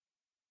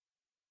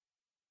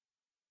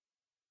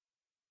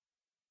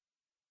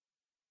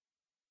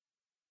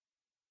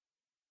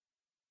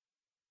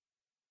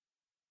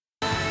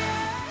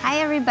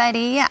Hi,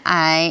 everybody.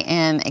 I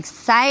am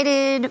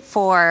excited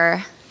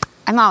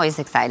I'm always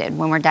excited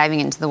when we're diving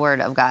into the Word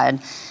of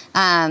God.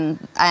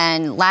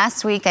 And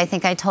last week, I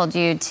think I told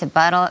you to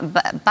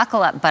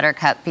buckle up,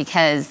 Buttercup,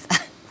 because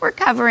we're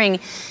covering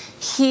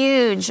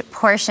huge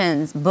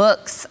portions,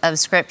 books of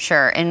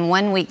Scripture in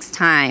 1 week's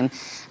time.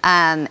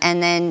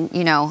 And then,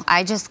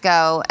 I just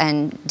go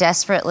and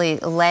desperately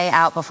lay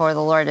out before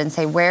the Lord and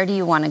say, where do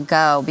you want to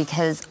go?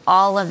 Because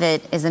all of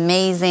it is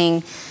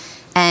amazing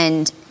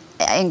and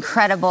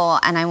incredible,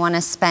 and I want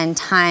to spend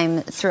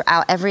time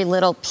throughout every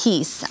little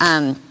piece.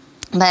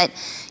 But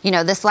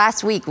this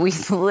last week, we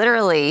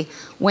literally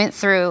went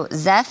through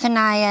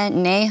Zephaniah,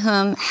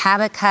 Nahum,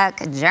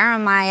 Habakkuk,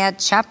 Jeremiah,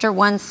 chapter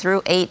 1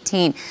 through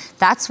 18.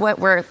 That's what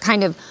we're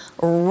kind of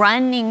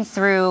running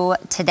through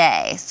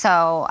today.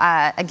 So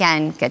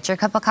again, get your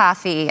cup of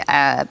coffee,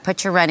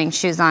 put your running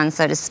shoes on,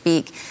 so to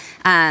speak,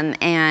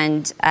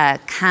 and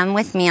come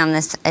with me on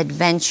this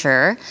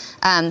adventure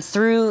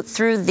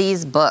through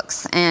these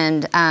books.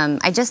 And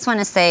I just want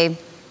to say,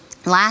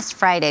 last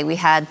Friday we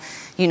had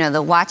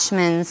the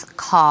Watchman's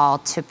Call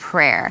to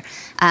Prayer.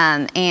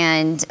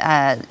 And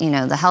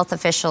the health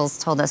officials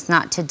told us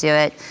not to do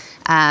it.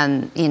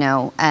 And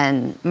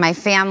my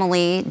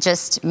family,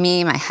 just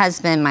me, my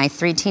husband, my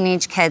 3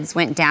 teenage kids,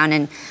 went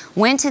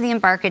to the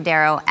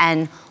Embarcadero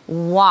and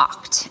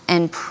walked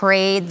and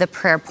prayed the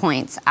prayer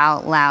points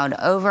out loud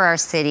over our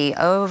city,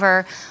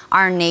 over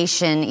our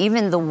nation,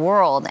 even the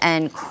world,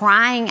 and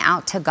crying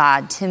out to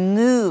God to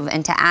move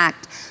and to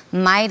act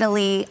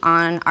mightily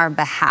on our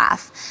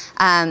behalf.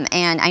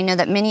 And I know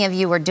that many of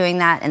you were doing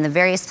that in the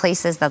various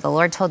places that the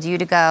Lord told you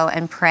to go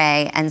and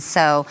pray. And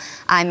so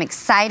I'm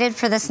excited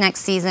for this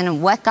next season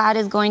and what God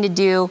is going to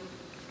do.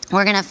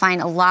 We're going to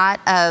find a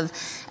lot of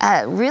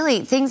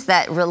really things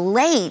that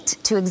relate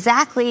to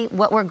exactly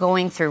what we're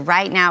going through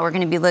right now. We're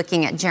going to be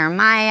looking at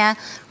Jeremiah.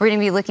 We're going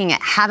to be looking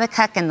at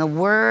Habakkuk and the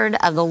word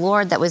of the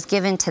Lord that was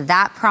given to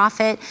that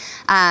prophet,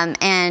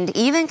 and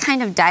even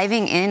kind of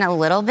diving in a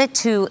little bit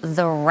to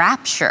the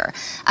rapture,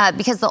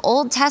 because the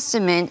Old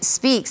Testament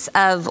speaks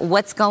of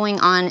what's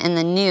going on in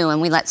the New, and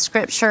we let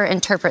Scripture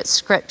interpret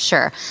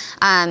Scripture.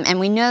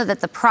 And we know that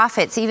the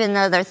prophets, even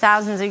though they're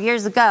thousands of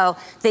years ago,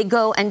 they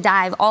go and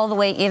dive all the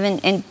way even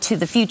into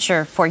the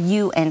future for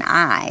you and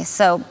I.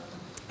 So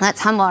let's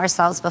humble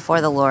ourselves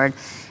before the Lord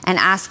and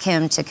ask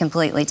Him to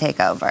completely take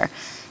over.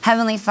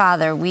 Heavenly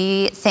Father,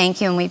 we thank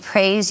you and we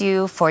praise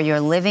you for your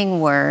living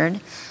word.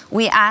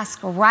 We ask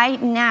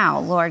right now,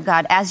 Lord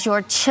God, as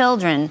your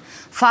children,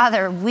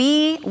 Father,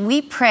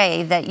 we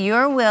pray that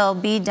your will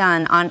be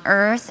done on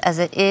earth as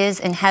it is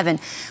in heaven.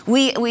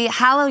 We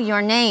hallow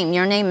your name.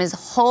 Your name is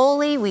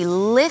holy. We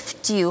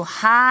lift you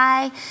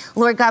high.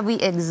 Lord God, we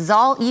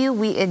exalt you.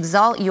 We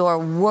exalt your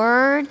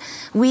word.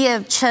 We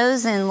have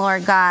chosen,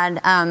 Lord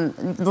God,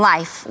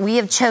 life. We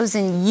have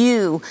chosen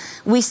you.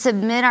 We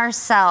submit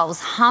ourselves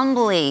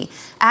humbly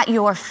at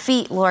your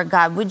feet, Lord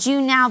God. Would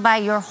you now, by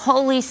your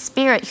Holy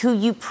Spirit, who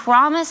you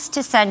promised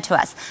to send to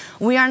us,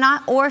 we are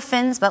not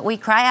orphans, but we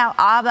cry out,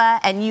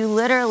 Abba, and you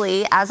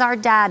literally, as our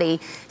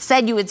daddy,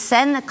 said you would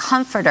send the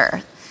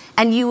Comforter,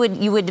 and you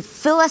would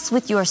fill us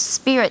with your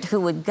Spirit, who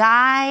would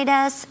guide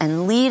us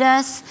and lead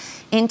us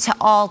into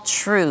all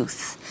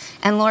truth.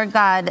 And Lord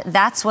God,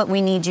 that's what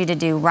we need you to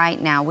do right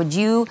now. Would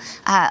you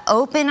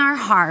open our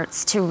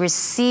hearts to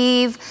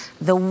receive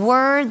the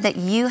word that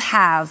you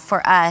have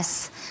for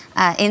us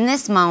in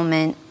this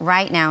moment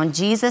right now? In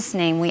Jesus'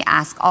 name, we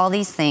ask all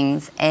these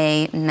things.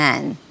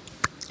 Amen.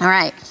 All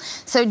right.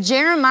 So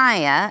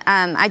Jeremiah,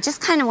 I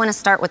just kind of want to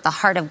start with the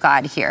heart of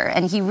God here.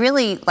 And he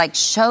really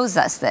shows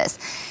us this.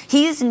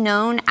 He's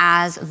known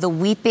as the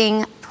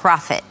weeping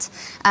prophet.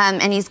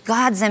 And he's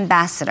God's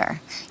ambassador.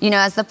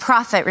 As the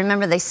prophet,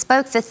 remember, they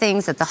spoke the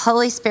things that the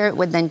Holy Spirit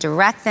would then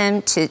direct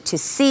them to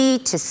see,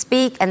 to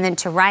speak, and then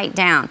to write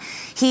down.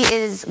 He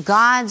is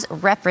God's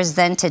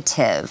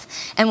representative.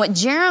 And what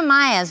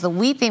Jeremiah, as the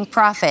weeping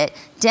prophet,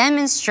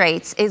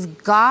 demonstrates is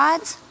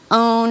God's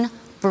own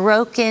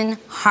broken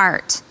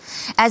heart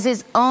as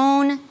his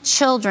own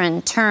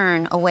children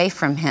turn away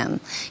from him.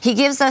 He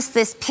gives us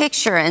this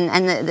picture,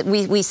 and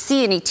we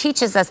see, and he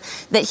teaches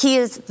us that he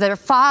is their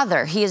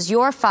father. He is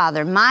your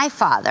father, my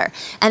father.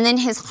 And then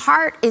his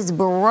heart is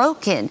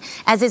broken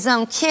as his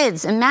own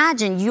kids.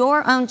 Imagine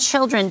your own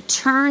children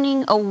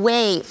turning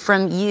away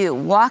from you,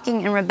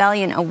 walking in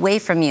rebellion away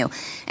from you.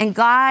 And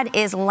God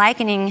is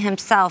likening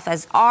himself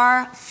as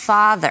our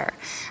father.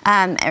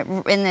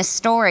 In this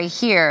story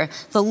here,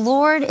 the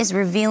Lord is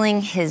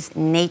revealing his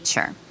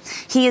nature.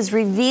 He is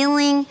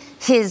revealing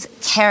his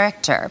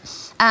character.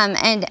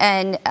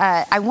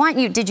 I want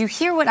you, did you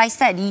hear what I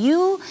said?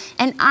 You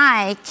and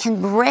I can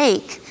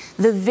break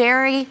the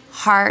very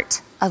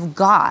heart of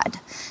God.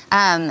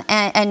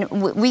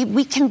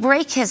 We can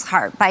break his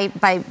heart by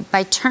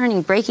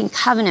breaking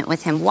covenant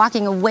with him,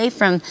 walking away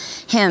from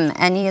him.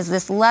 And he is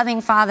this loving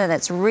father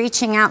that's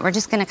reaching out. We're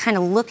just going to kind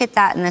of look at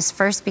that in this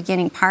first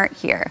beginning part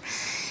here.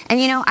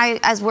 And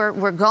as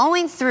we're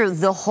going through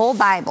the whole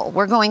Bible,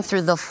 we're going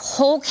through the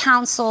whole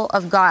counsel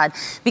of God,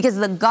 because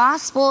the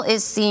gospel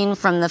is seen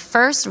from the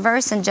first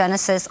verse in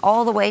Genesis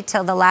all the way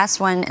till the last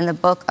one in the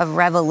book of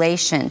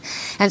Revelation.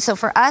 And so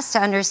for us to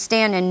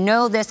understand and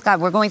know this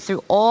God, we're going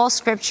through all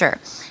scripture.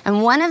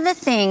 And one of the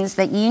things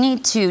that you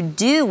need to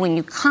do when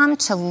you come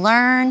to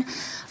learn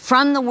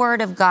from the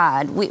Word of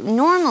God,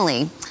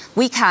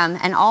 we come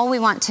and all we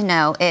want to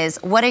know is,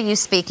 what are you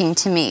speaking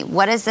to me?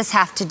 What does this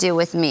have to do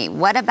with me?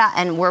 What about,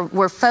 and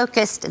we're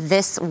focused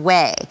this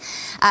way.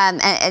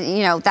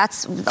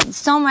 That's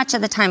so much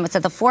of the time what's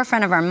at the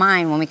forefront of our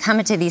mind when we come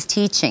into these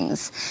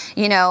teachings.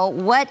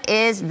 What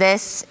is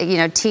this,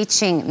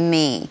 teaching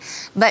me?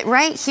 But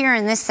right here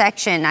in this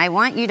section, I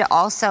want you to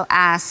also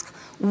ask,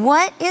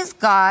 what is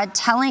God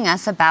telling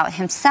us about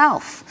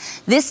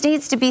himself? This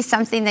needs to be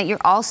something that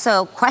you're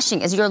also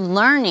questioning as you're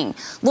learning.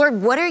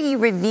 Lord, what are you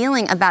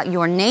revealing about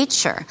your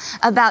nature,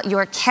 about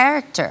your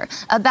character,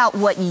 about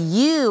what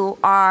you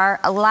are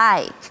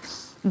like?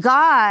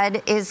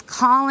 God is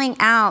calling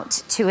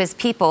out to his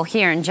people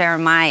here in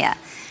Jeremiah.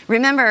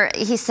 Remember,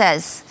 he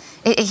says,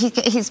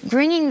 he's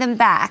bringing them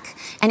back,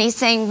 and he's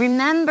saying,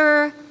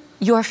 remember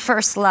your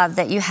first love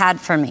that you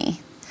had for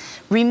me.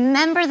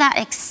 Remember that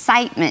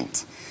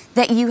excitement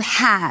that you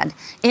had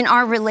in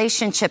our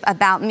relationship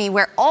about me,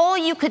 where all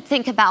you could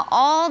think about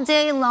all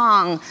day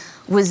long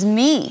was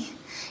me.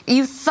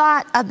 You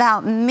thought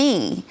about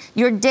me.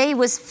 Your day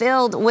was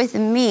filled with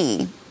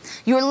me.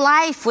 Your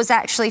life was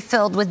actually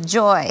filled with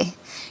joy.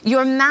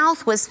 Your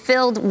mouth was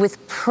filled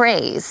with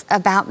praise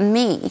about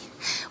me.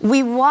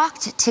 We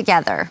walked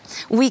together.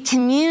 We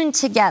communed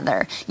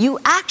together. You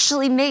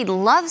actually made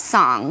love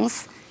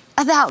songs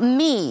about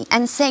me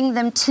and sang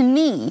them to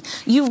me.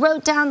 You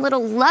wrote down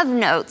little love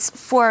notes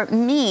for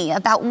me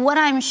about what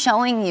I'm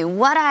showing you,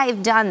 what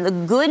I've done, the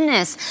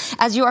goodness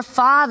as your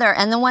Father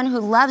and the one who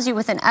loves you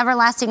with an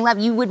everlasting love.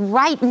 You would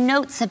write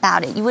notes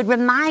about it. You would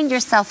remind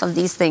yourself of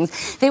these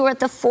things. They were at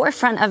the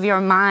forefront of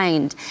your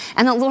mind.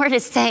 And the Lord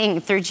is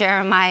saying through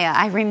Jeremiah,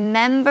 I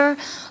remember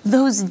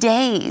those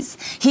days.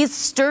 He's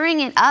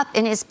stirring it up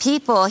in his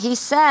people. He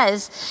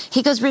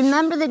goes,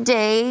 remember the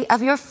day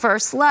of your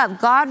first love.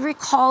 God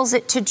recalls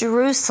it to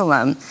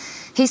Jerusalem.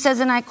 He says,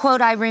 and I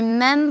quote, I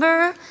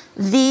remember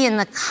thee in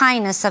the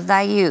kindness of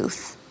thy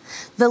youth,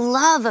 the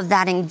love of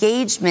that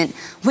engagement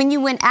when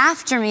you went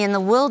after me in the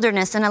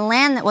wilderness in a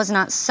land that was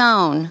not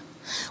sown.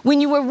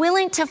 When you were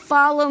willing to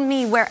follow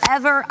me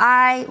wherever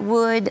I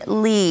would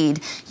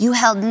lead, you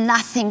held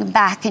nothing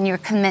back in your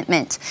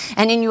commitment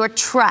and in your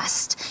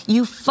trust.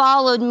 You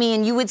followed me,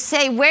 and you would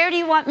say, where do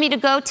you want me to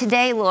go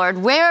today, Lord?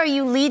 Where are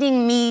you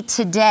leading me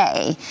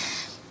today?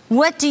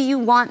 What do you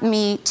want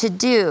me to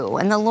do?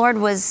 And the Lord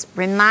was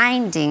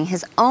reminding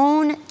his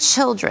own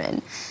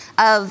children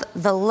of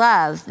the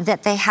love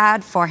that they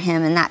had for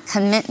him and that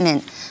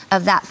commitment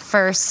of that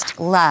first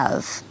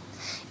love.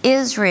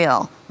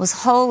 Israel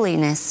was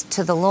holiness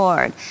to the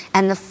Lord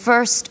and the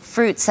first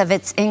fruits of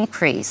its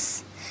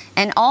increase.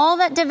 And all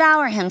that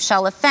devour him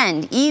shall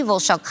offend, evil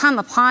shall come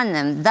upon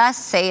them, thus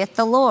saith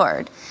the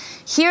Lord.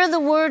 Hear the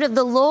word of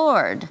the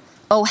Lord,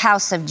 O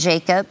house of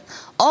Jacob,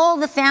 all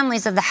the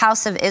families of the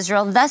house of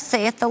Israel, thus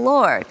saith the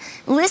Lord.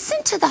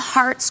 Listen to the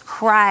heart's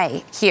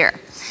cry here.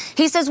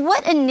 He says,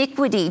 what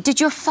iniquity did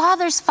your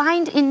fathers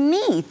find in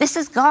me? This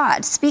is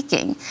God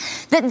speaking.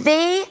 That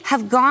they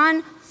have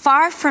gone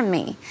far from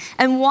me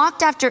and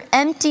walked after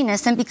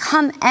emptiness and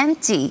become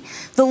empty.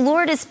 The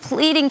Lord is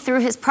pleading through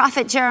his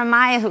prophet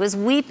Jeremiah, who is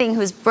weeping,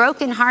 who is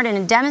brokenhearted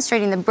and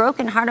demonstrating the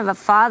broken heart of a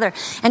father,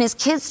 and his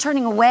kids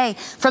turning away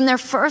from their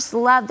first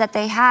love that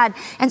they had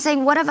and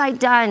saying, what have I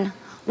done?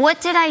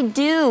 What did I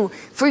do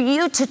for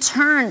you to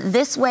turn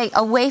this way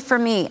away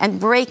from me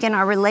and break in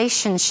our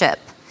relationship?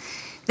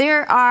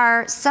 There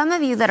are some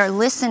of you that are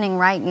listening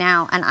right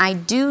now, and I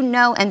do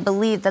know and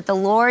believe that the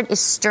Lord is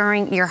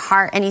stirring your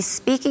heart, and he's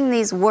speaking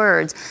these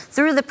words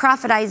through the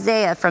prophet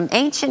Isaiah from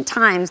ancient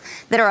times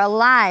that are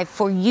alive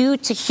for you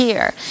to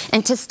hear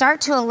and to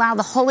start to allow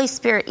the Holy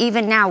Spirit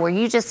even now, where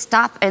you just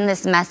stop in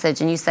this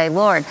message and you say,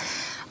 Lord,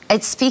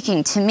 it's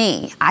speaking to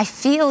me. I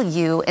feel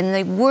you in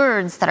the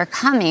words that are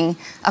coming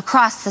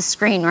across the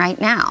screen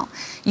right now.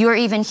 You are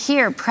even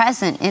here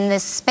present in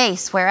this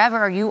space,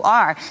 wherever you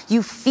are.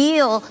 You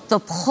feel the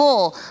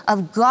pull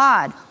of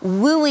God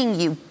wooing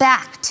you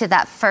back to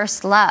that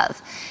first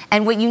love.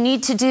 And what you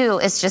need to do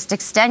is just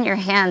extend your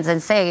hands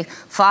and say,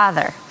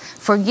 Father,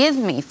 forgive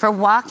me for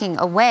walking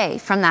away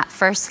from that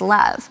first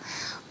love.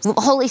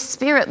 Holy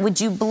Spirit,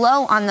 would you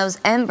blow on those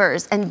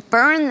embers and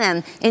burn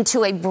them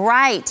into a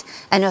bright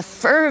and a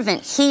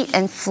fervent heat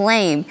and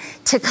flame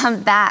to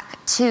come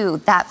back to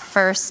that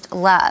first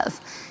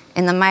love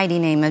in the mighty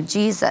name of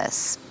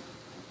Jesus.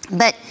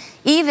 But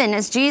even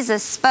as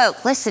Jesus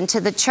spoke, listen to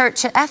the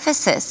church at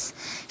Ephesus.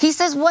 He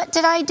says, what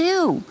did I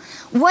do?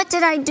 What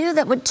did I do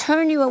that would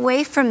turn you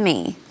away from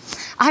me?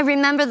 I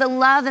remember the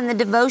love and the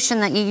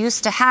devotion that you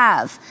used to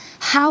have.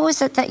 How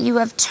is it that you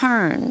have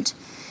turned?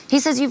 He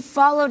says, you've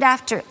followed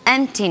after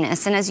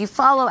emptiness, and as you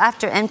follow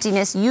after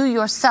emptiness, you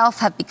yourself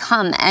have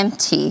become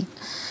empty.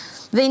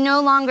 They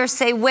no longer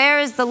say, where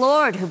is the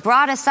Lord who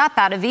brought us up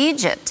out of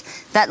Egypt,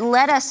 that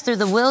led us through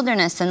the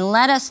wilderness and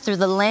led us through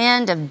the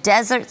land of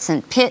deserts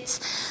and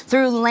pits,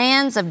 through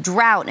lands of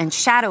drought and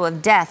shadow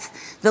of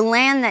death, the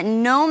land that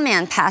no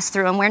man passed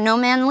through and where no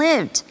man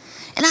lived.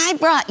 And I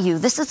brought you,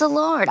 this is the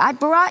Lord, I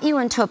brought you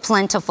into a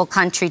plentiful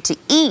country to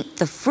eat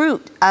the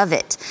fruit of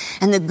it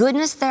and the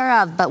goodness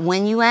thereof. But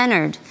when you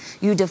entered,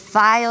 you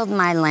defiled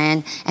my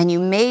land and you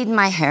made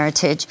my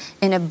heritage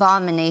an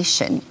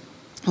abomination.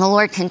 The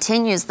Lord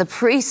continues, the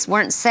priests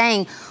weren't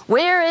saying,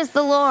 where is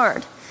the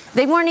Lord?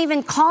 They weren't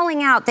even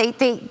calling out. They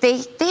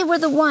were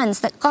the ones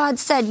that God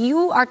said,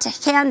 you are to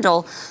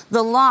handle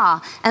the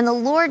law. And the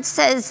Lord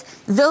says,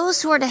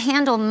 those who are to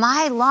handle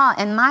my law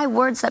and my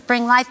words that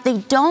bring life, they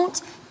don't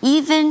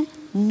even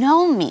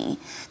know me.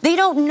 They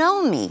don't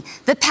know me.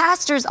 The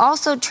pastors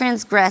also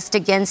transgressed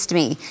against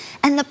me.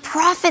 And the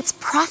prophets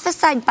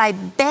prophesied by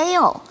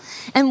Baal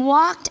and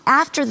walked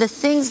after the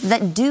things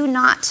that do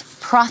not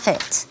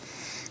profit.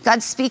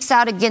 God speaks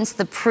out against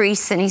the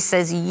priests and he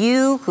says,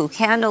 you who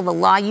handle the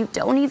law, you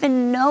don't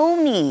even know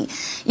me.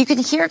 You can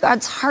hear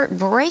God's heart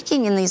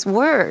breaking in these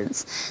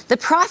words. The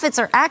prophets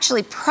are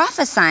actually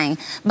prophesying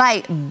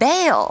by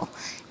Baal.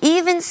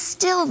 Even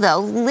still, though,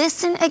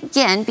 listen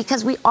again,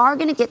 because we are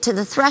going to get to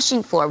the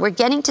threshing floor. We're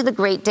getting to the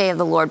great day of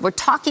the Lord. We're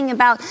talking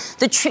about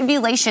the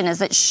tribulation as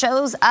it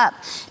shows up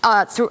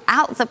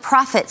throughout the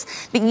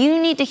prophets. But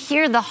you need to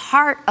hear the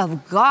heart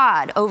of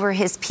God over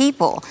his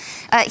people.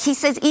 He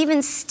says,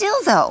 even still,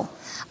 though,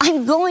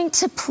 I'm going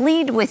to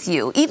plead with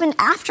you, even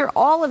after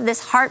all of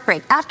this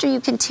heartbreak, after you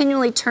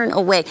continually turn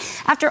away,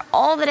 after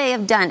all that I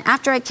have done,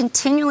 after I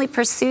continually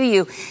pursue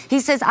you. He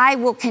says, I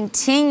will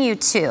continue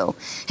to.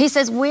 He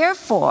says,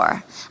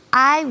 wherefore,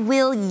 I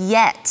will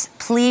yet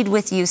plead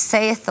with you,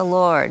 saith the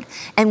Lord,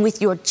 and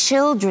with your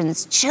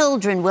children's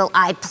children will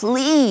I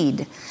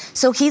plead.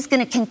 So he's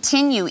going to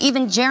continue.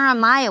 Even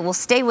Jeremiah will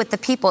stay with the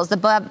people as the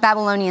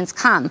Babylonians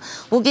come.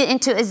 We'll get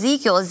into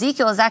Ezekiel.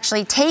 Ezekiel is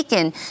actually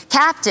taken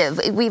captive.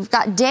 We've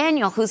got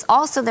Daniel, who's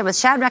also there with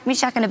Shadrach,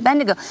 Meshach, and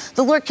Abednego.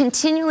 The Lord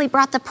continually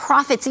brought the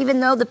prophets, even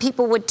though the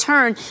people would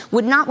turn,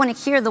 would not want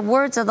to hear the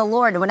words of the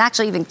Lord, and would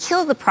actually even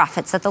kill the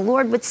prophets that the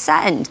Lord would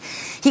send.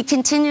 He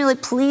continually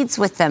pleads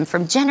with them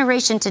from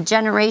generation to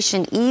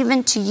generation,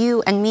 even to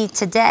you and me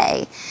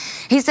today.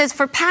 He says,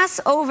 for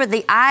pass over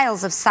the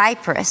isles of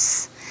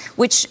Cyprus,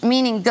 which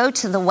meaning go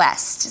to the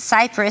west.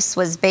 Cyprus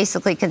was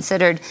basically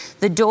considered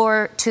the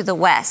door to the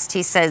west.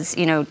 He says,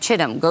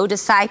 Chittim, go to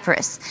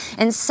Cyprus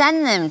and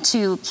send them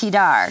to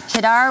Kedar.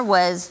 Kedar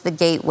was the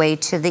gateway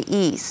to the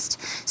east.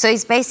 So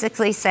he's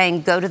basically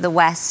saying, go to the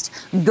west,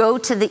 go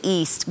to the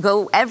east,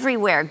 go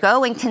everywhere,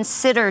 go and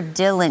consider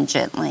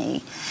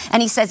diligently.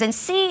 And he says, and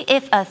see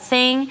if a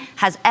thing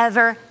has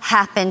ever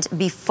happened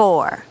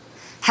before.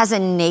 Has a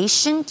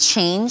nation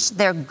changed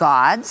their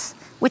gods,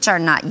 which are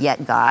not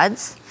yet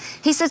gods?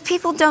 He says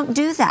people don't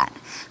do that.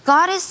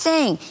 God is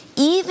saying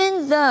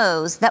even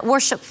those that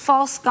worship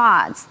false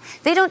gods,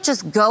 they don't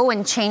just go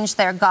and change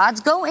their gods.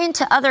 Go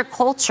into other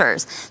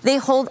cultures. They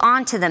hold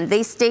on to them.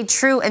 They stay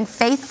true and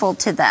faithful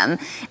to them.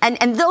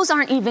 And those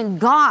aren't even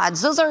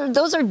gods. Those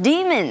are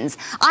demons.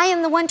 I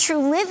am the one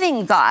true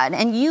living God,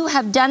 and you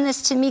have done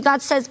this to me.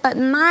 God says, but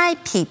my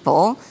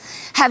people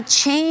have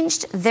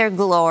changed their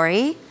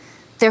glory,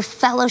 their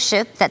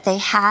fellowship that they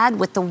had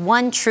with the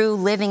one true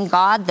living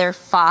God, their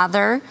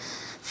Father,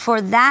 for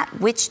that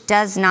which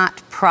does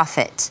not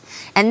profit.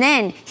 And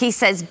then he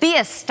says, be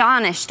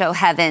astonished, O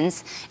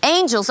heavens.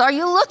 Angels, are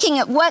you looking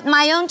at what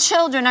my own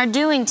children are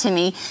doing to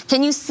me?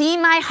 Can you see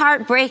my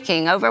heart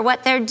breaking over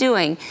what they're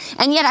doing?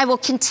 And yet I will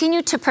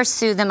continue to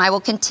pursue them. I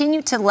will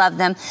continue to love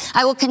them.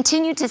 I will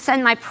continue to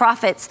send my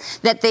prophets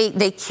that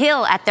they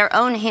kill at their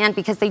own hand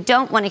because they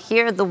don't want to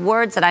hear the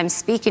words that I'm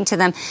speaking to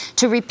them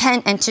to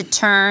repent and to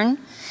turn.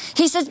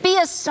 He says, be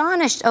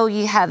astonished, O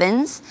ye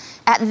heavens,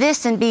 at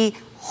this, and be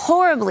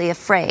horribly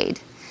afraid.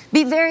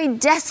 Be very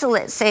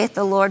desolate, saith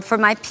the Lord, for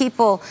my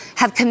people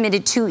have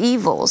committed two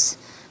evils.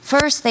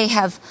 First, they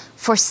have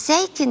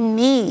forsaken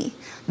me,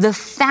 the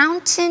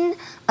fountain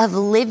of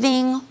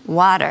living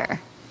water.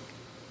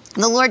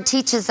 The Lord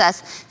teaches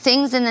us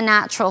things in the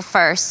natural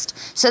first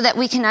so that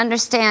we can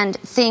understand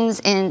things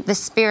in the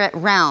spirit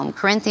realm.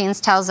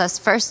 Corinthians tells us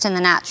first in the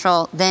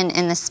natural, then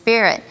in the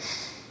spirit.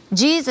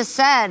 Jesus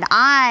said,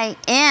 I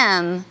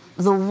am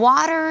the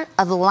water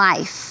of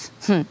life.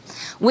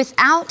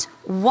 Without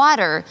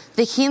water,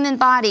 the human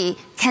body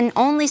can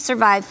only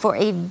survive for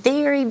a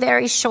very,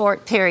 very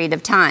short period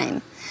of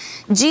time.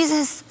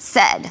 Jesus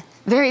said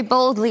very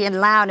boldly and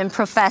loud and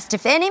professed,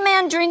 if any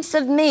man drinks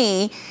of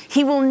me,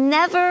 he will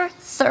never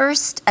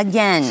thirst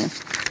again.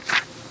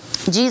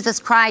 Jesus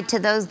cried to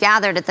those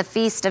gathered at the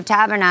Feast of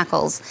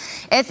Tabernacles,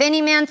 if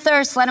any man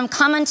thirst, let him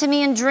come unto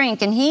me and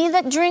drink. And he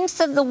that drinks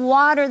of the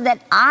water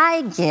that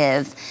I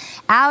give,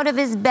 out of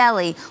his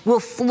belly will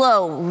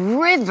flow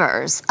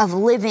rivers of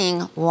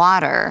living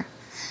water.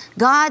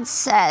 God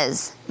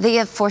says, they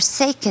have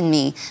forsaken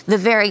me, the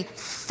very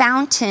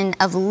fountain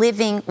of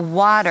living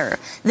water,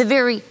 the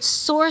very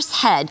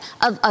source head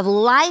of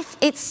life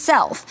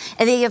itself.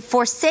 And they have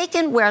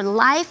forsaken where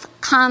life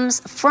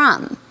comes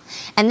from.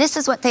 And this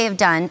is what they have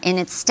done in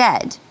its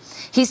stead.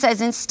 He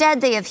says, instead,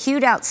 they have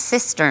hewed out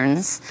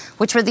cisterns,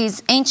 which were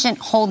these ancient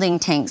holding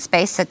tanks,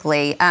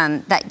 basically,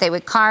 that they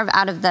would carve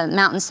out of the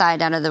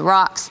mountainside, out of the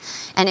rocks,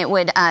 and it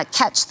would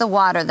catch the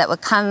water that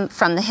would come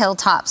from the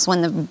hilltops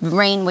when the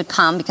rain would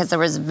come, because there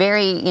was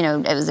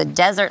it was a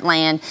desert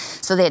land,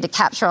 so they had to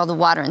capture all the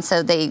water, and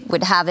so they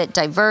would have it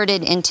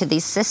diverted into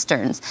these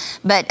cisterns.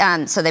 But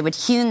so they would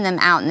hew them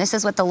out, and this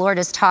is what the Lord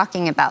is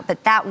talking about.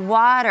 But that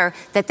water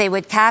that they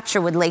would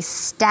capture would lay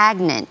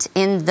stagnant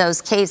in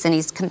those caves, and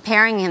he's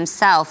comparing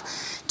himself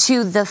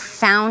to the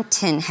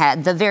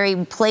fountainhead, the very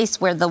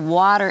place where the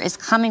water is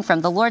coming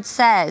from. The Lord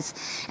says,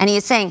 and he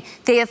is saying,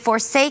 they have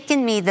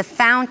forsaken me, the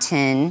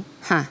fountain,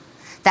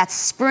 that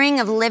spring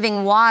of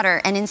living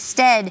water, and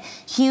instead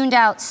hewn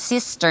out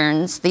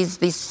cisterns,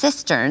 these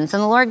cisterns.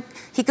 And the Lord,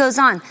 he goes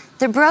on,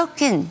 they're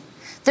broken.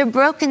 They're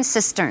broken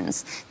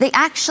cisterns. They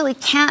actually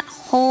can't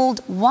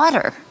hold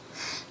water.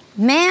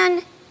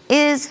 Man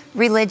is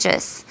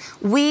religious.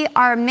 We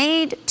are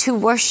made to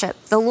worship.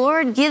 The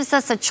Lord gives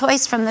us a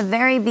choice from the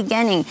very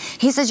beginning.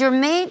 He says, you're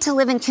made to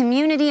live in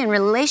community and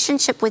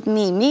relationship with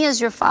me as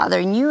your father,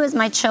 and you as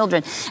my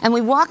children. And we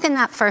walk in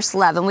that first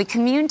love, and we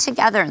commune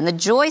together, and the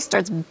joy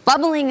starts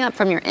bubbling up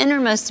from your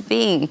innermost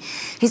being.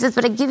 He says,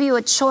 but I give you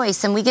a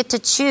choice, and we get to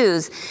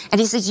choose. And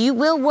he says, you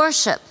will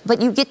worship,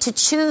 but you get to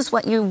choose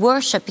what you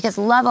worship, because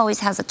love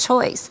always has a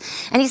choice.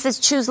 And he says,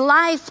 choose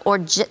life or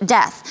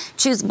death.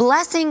 Choose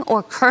blessing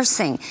or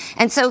cursing.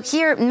 And so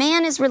here,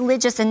 man is religious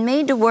and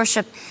made to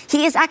worship.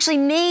 He is actually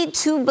made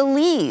to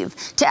believe,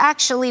 to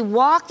actually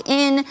walk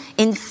in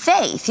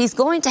faith. He's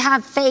going to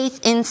have faith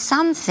in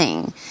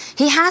something.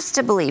 He has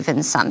to believe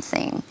in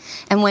something.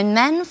 And when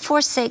men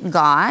forsake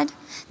God,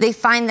 they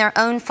find their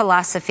own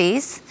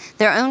philosophies,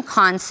 their own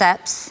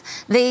concepts.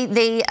 They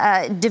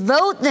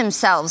devote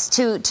themselves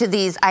to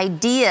these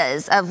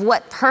ideas of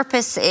what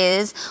purpose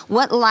is,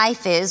 what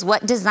life is,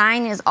 what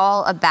design is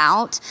all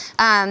about,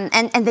 and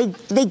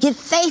they give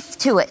faith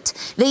to it.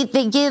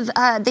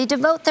 They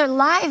devote their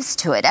lives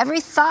to it.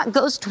 Every thought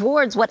goes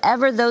towards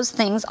whatever those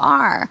things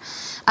are,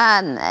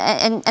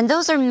 and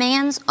those are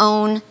man's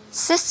own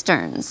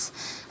cisterns.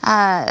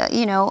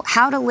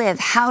 How to live,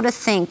 how to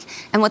think.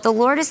 And what the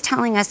Lord is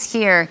telling us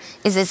here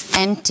is this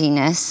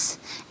emptiness,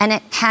 and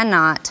it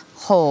cannot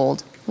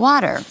hold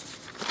water.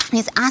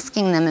 He's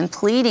asking them and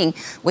pleading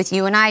with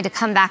you and I to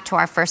come back to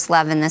our first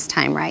love in this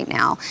time right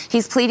now.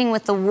 He's pleading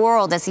with the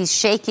world as he's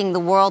shaking the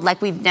world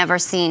like we've never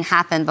seen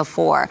happen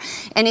before.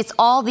 And it's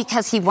all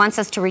because he wants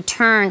us to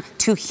return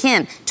to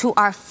him, to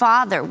our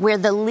Father, where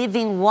the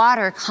living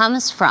water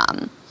comes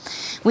from.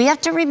 We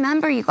have to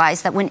remember, you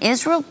guys, that when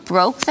Israel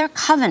broke their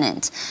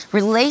covenant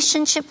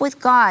relationship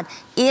with God,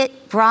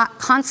 it brought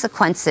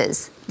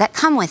consequences that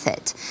come with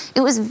it.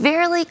 It was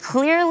very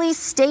clearly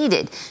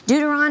stated.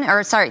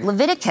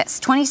 Leviticus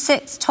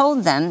 26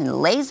 told them,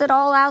 and lays it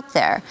all out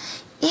there.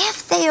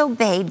 If they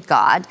obeyed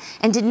God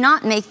and did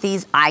not make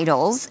these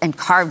idols and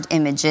carved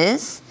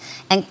images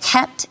and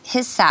kept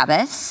his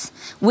Sabbaths,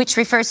 which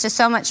refers to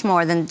so much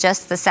more than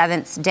just the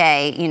seventh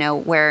day,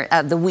 where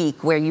of the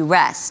week where you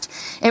rest.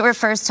 It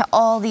refers to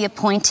all the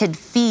appointed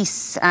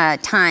feasts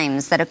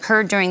times that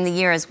occurred during the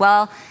year, as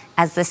well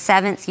as the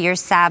seventh year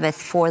Sabbath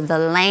for the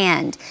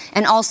land,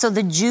 and also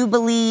the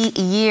Jubilee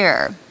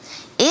year.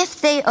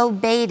 If they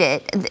obeyed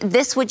it,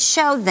 this would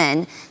show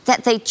then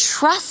that they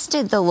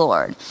trusted the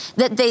Lord,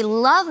 that they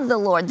loved the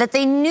Lord, that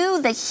they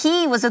knew that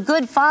he was a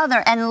good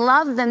father and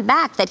loved them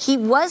back, that he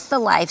was the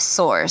life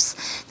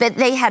source, that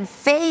they had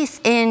faith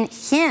in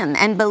him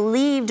and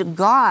believed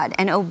God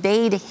and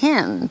obeyed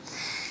him.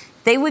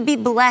 They would be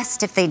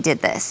blessed if they did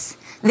this.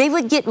 They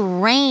would get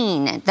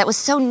rain that was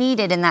so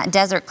needed in that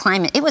desert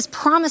climate. It was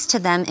promised to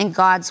them in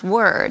God's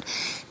word.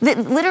 That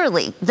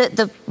literally,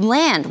 the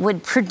land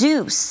would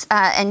produce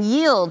and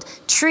yield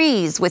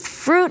trees with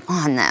fruit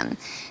on them.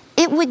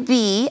 It would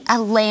be a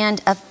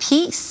land of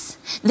peace.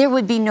 There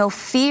would be no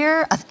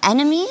fear of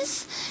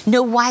enemies,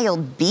 no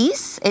wild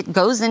beasts. It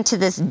goes into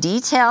this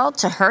detail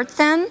to hurt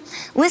them.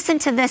 Listen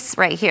to this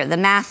right here, the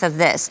math of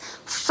this.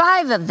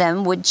 5 of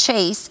them would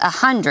chase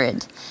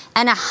 100,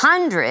 and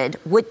 100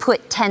 would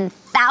put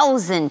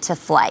 10,000 to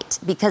flight,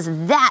 because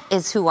that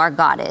is who our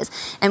God is.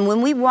 And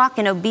when we walk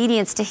in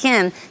obedience to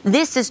him,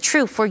 this is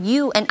true for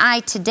you and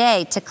I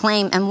today to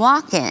claim and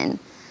walk in.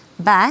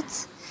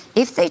 But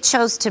if they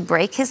chose to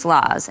break his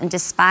laws and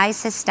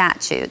despise his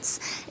statutes,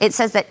 it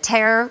says that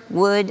terror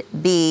would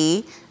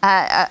be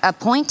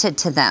appointed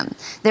to them.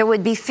 There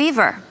would be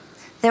fever.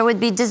 There would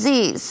be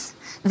disease.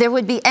 There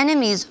would be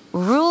enemies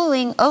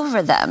ruling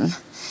over them.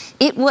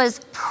 It was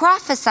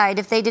prophesied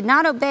if they did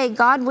not obey,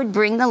 God would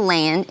bring the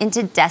land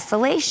into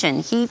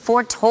desolation. He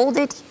foretold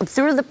it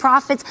through the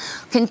prophets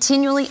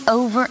continually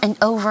over and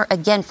over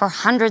again for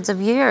hundreds of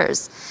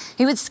years.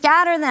 He would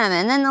scatter them,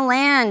 and then the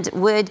land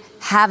would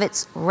have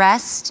its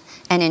rest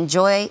and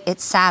enjoy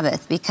its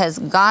Sabbath, because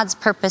God's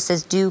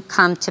purposes do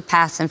come to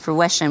pass in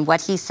fruition.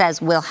 What he says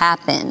will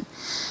happen.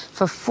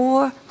 For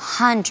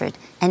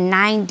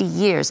 490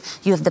 years,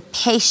 you have the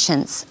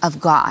patience of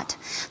God.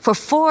 For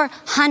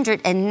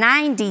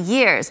 490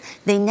 years,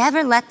 they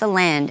never let the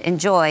land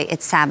enjoy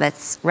its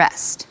Sabbath's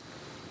rest.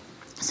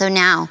 So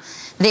now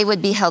they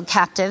would be held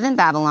captive in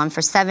Babylon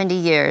for 70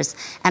 years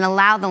and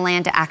allow the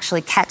land to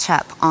actually catch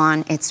up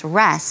on its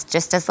rest,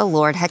 just as the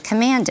Lord had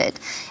commanded.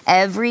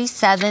 Every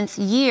seventh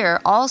year,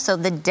 also,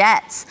 the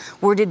debts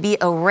were to be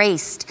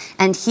erased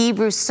and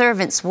Hebrew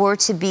servants were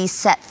to be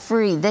set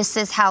free. This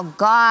is how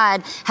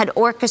God had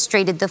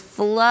orchestrated the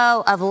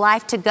flow of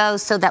life to go,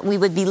 so that we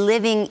would be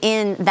living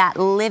in that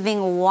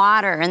living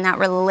water and that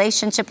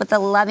relationship with the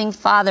loving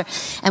Father,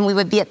 and we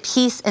would be at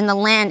peace in the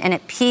land and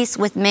at peace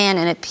with man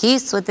and at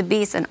peace with the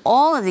beast and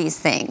all of these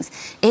things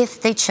if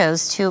they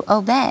chose to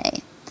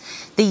obey.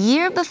 The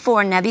year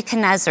before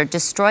Nebuchadnezzar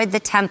destroyed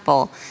the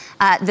temple,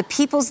 the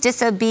people's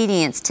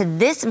disobedience to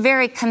this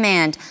very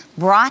command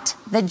brought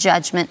the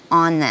judgment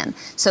on them.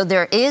 So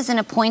there is an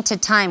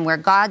appointed time where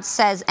God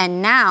says, and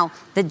now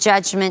the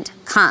judgment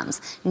comes.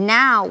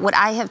 Now what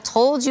I have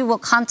told you will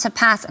come to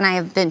pass, and I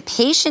have been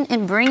patient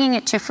in bringing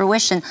it to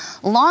fruition,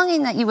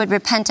 longing that you would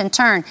repent and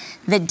turn.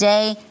 The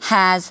day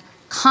has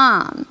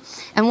come.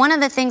 And one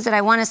of the things that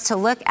I want us to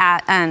look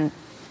at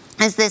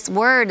is this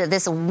word,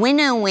 this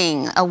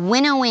winnowing, a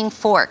winnowing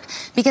fork,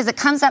 because it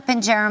comes up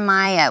in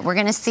Jeremiah. We're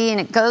going to see,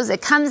 and it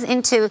comes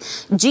into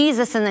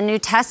Jesus in the New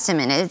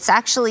Testament. It's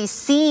actually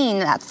seen,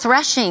 that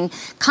threshing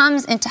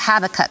comes into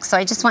Habakkuk. So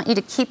I just want you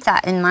to keep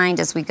that in mind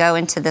as we go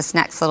into this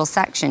next little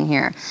section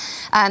here.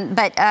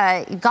 But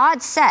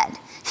God said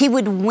he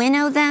would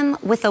winnow them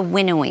with a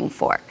winnowing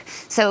fork.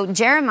 So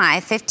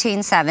Jeremiah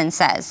 15:7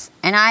 says,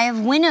 "And I have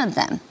winnowed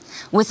them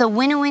with a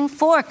winnowing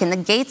fork in the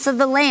gates of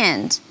the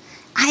land.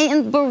 I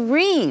am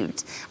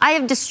bereaved. I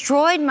have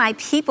destroyed my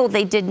people.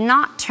 They did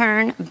not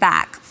turn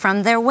back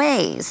from their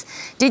ways."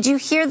 Did you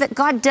hear that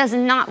God does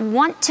not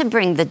want to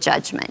bring the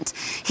judgment?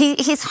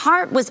 His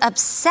heart was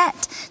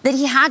upset that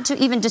he had to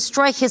even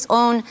destroy his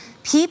own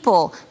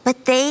people,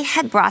 but they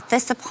had brought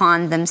this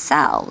upon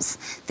themselves.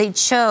 They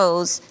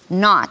chose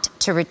not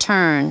to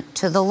return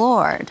to the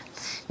Lord.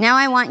 Now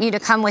I want you to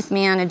come with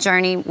me on a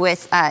journey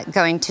with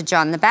going to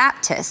John the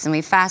Baptist, and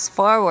we fast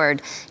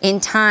forward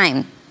in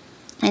time.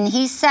 And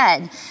he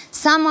said,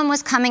 someone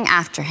was coming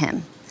after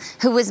him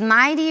who was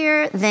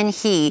mightier than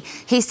he.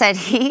 He said,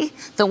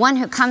 the one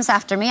who comes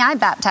after me, I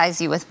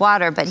baptize you with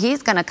water, but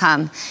he's going to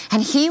come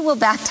and he will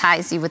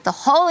baptize you with the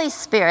Holy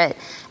Spirit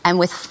and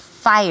with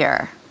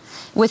fire.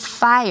 With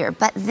fire.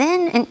 But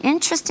then an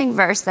interesting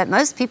verse that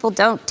most people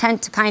don't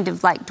tend to kind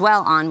of like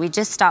dwell on. We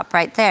just stop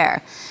right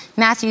there.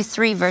 Matthew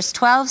 3 verse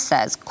 12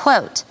 says,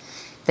 quote,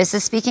 this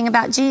is speaking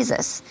about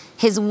Jesus.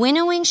 His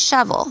winnowing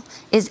shovel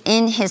is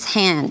in his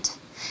hand,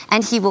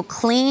 and he will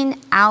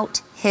clean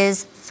out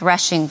his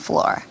threshing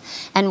floor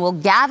and will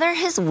gather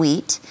his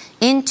wheat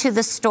into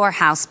the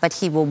storehouse, but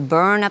he will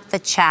burn up the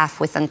chaff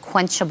with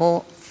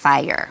unquenchable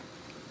fire.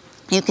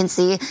 You can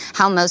see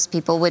how most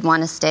people would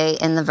want to stay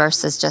in the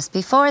verses just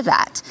before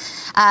that.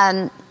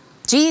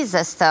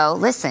 Jesus, though,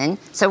 listen,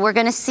 so we're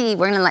going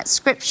to let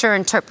Scripture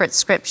interpret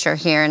Scripture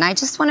here. And I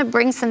just want to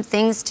bring some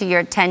things to your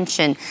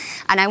attention.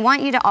 And I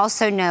want you to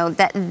also know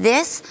that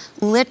this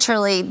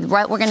literally,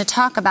 what we're going to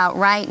talk about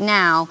right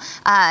now,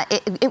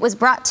 it was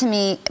brought to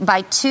me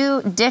by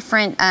two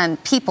different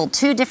people,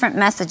 two different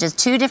messages,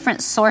 two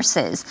different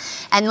sources.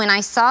 And when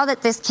I saw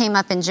that this came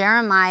up in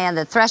Jeremiah,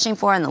 the threshing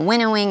floor and the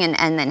winnowing,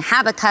 and then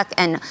Habakkuk,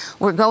 and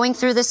we're going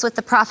through this with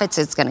the prophets,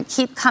 it's going to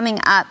keep coming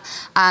up.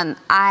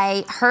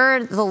 I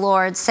heard the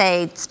Lord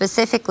say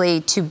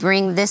specifically to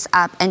bring this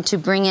up and to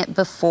bring it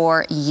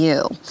before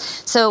you.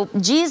 So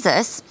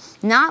Jesus,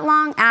 not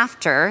long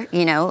after,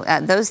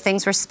 those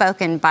things were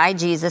spoken by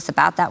Jesus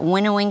about that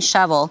winnowing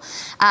shovel,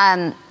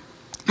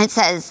 it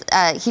says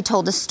he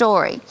told a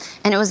story,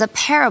 and it was a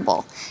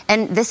parable.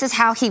 And this is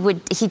how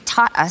he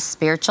taught us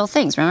spiritual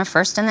things. Remember,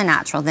 first in the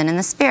natural, then in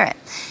the spirit.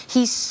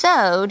 He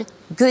sowed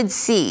good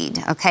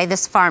seed. Okay,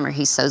 this farmer,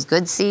 he sows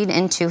good seed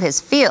into his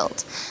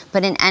field.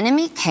 But an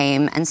enemy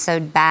came and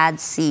sowed bad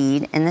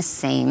seed in the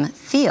same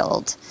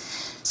field.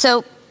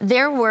 So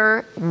there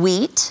were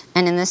wheat,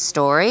 and in this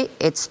story,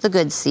 it's the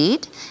good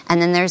seed.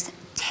 And then there's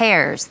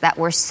tares that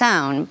were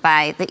sown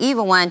by the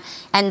evil one,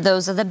 and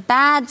those are the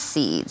bad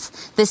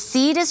seeds. The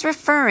seed is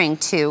referring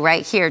to,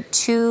 right here,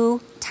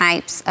 two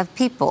types of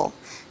people.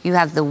 You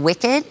have the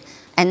wicked,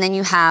 and then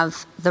you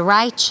have the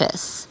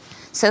righteous.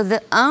 So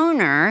the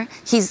owner,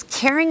 he's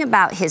caring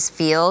about his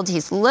field,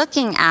 he's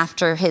looking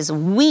after his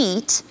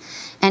wheat,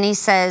 and he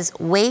says,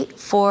 wait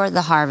for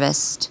the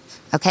harvest.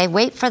 Okay,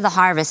 wait for the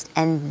harvest,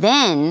 and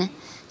then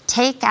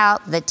take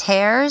out the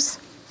tares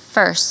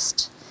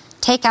first.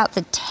 Take out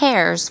the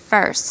tares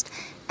first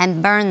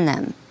and burn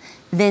them.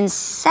 Then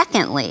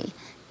secondly,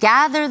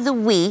 gather the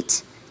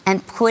wheat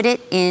and put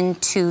it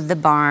into the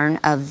barn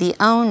of the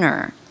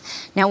owner.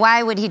 Now,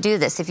 why would he do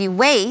this? If you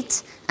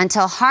wait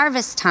until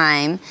harvest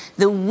time,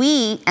 the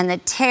wheat and the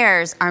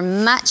tares are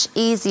much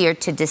easier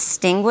to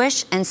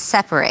distinguish and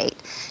separate.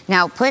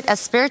 Now, put a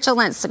spiritual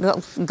lens,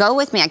 go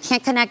with me. I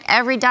can't connect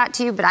every dot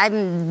to you, but I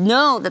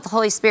know that the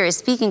Holy Spirit is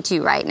speaking to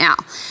you right now.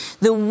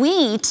 The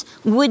wheat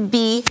would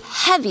be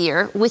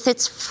heavier with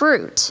its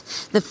fruit.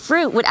 The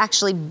fruit would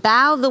actually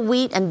bow the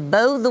wheat and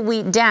bow the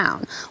wheat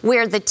down,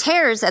 where the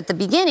tares at the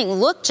beginning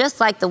look just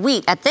like the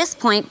wheat. At this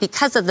point,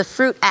 because of the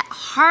fruit at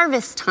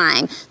harvest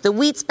time, the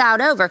wheat's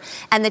bowed over,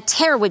 and the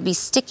tare would be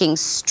sticking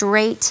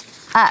straight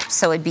up.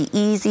 So it'd be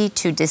easy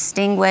to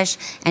distinguish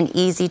and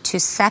easy to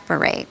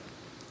separate.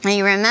 Now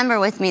you remember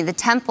with me, the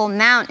Temple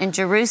Mount in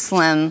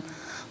Jerusalem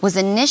was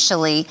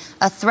initially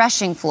a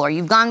threshing floor.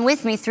 You've gone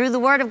with me through the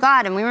Word of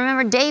God, and we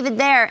remember David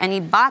there, and he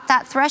bought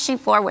that threshing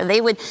floor where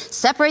they would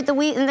separate the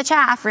wheat and the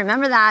chaff.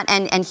 Remember that?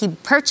 And he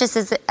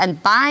purchases it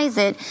and buys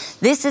it.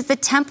 This is the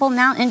Temple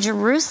Mount in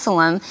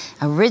Jerusalem,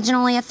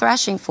 originally a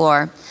threshing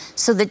floor.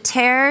 So the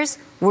tares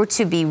were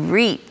to be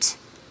reaped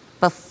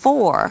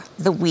before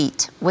the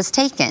wheat was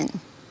taken.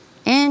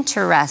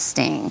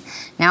 Interesting.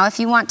 Now, if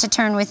you want to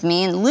turn with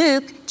me in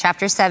Luke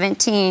chapter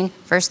 17,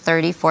 verse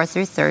 34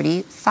 through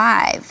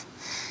 35.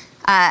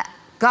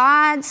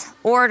 God's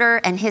order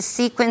and his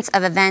sequence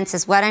of events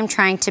is what I'm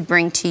trying to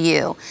bring to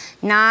you.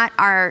 Not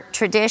our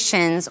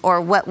traditions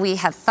or what we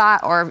have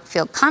thought or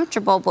feel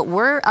comfortable, but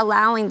we're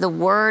allowing the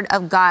word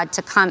of God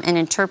to come and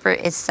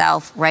interpret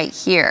itself right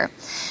here.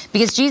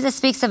 Because Jesus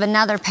speaks of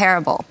another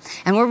parable,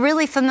 and we're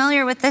really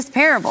familiar with this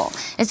parable.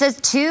 It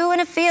says, 2 in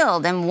a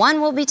field, and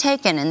 1 will be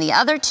taken, and the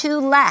other 2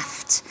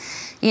 left.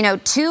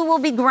 2 will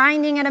be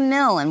grinding at a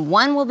mill, and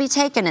 1 will be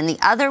taken, and the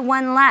other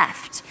 1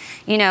 left.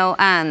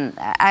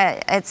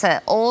 It's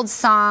an old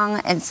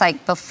song. It's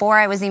like before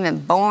I was even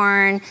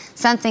born,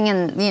 something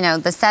in,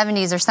 the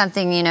 70s or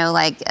something,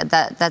 like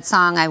that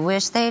song, I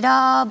wish they'd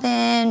all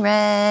been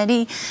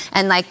ready,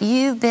 and like,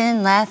 you've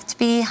been left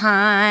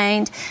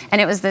behind. And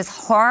it was this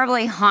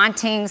horribly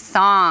haunting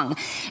song.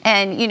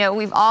 And,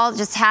 we've all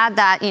just had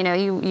that,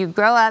 you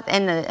grow up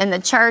in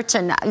the church,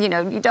 and, you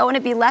don't want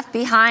to be left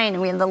behind.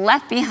 And we have the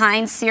Left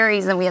Behind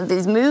series, and we have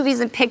these movies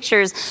and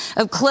pictures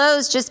of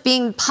clothes just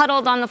being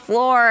puddled on the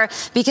floor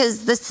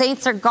because the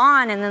saints are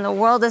gone, and then the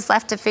world is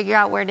left to figure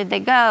out where did they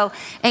go.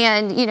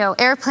 And,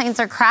 airplanes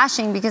are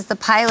crashing because the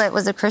pilot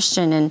was a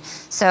Christian. And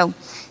so,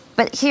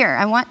 but here,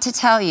 I want to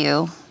tell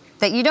you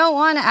that you don't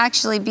want to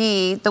actually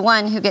be the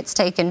one who gets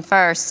taken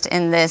first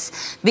in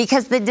this,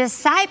 because the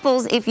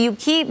disciples, if you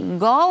keep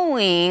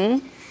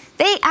going,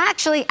 they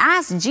actually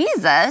ask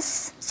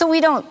Jesus, so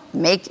we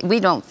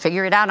don't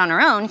figure it out on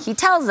our own. He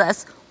tells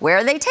us, where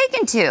are they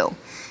taken to?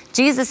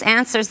 Jesus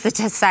answers the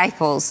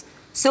disciples,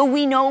 so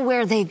we know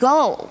where they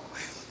go.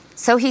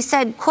 So he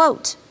said,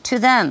 quote, to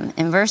them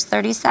in verse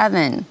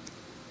 37,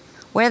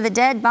 where the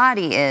dead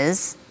body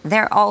is,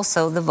 there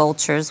also the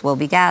vultures will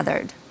be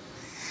gathered.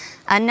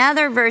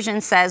 Another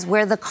version says,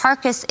 where the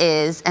carcass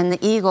is and the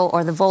eagle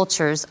or the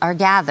vultures are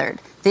gathered.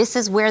 This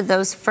is where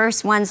those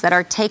first ones that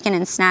are taken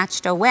and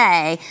snatched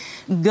away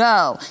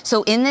go.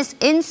 So in this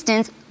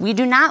instance, we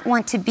do not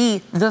want to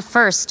be the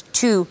first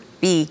to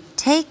be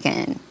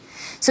taken.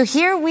 So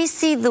here we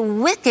see the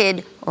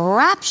wicked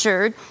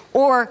raptured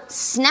or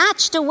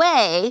snatched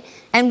away.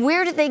 And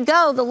where did they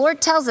go? The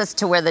Lord tells us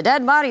to where the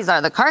dead bodies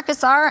are, the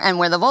carcass are, and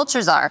where the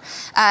vultures are.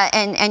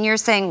 And you're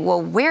saying,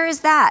 well, where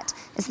is that?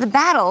 It's the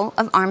battle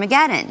of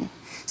Armageddon.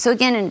 So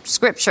again, in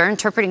Scripture,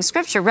 interpreting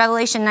Scripture,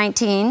 Revelation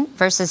 19,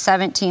 verses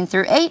 17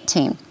 through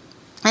 18.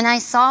 And I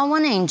saw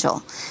one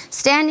angel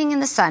standing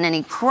in the sun, and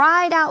he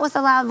cried out with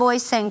a loud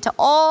voice, saying to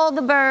all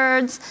the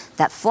birds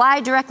that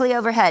fly directly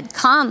overhead,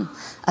 come,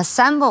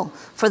 assemble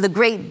for the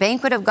great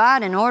banquet of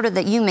God, in order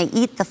that you may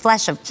eat the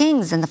flesh of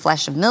kings and the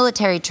flesh of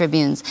military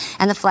tribunes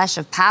and the flesh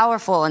of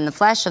powerful and the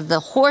flesh of the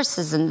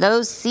horses and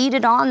those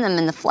seated on them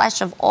and the flesh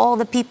of all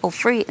the people,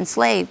 free and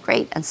slave,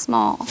 great and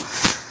small.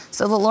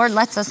 So the Lord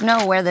lets us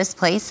know where this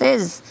place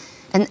is.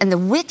 And the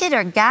wicked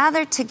are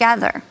gathered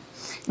together.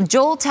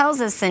 Joel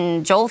tells us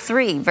in Joel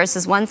 3,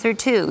 verses 1 through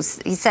 2,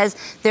 he says,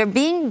 they're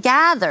being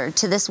gathered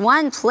to this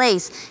one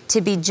place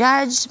to be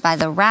judged by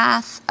the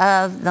wrath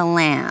of the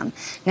Lamb.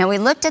 Now, we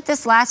looked at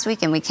this last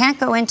week, and we can't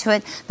go into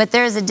it, but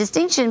there is a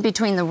distinction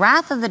between the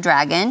wrath of the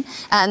dragon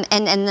and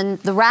then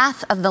the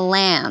wrath of the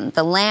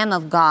Lamb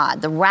of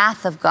God, the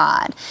wrath of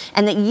God.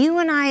 And that you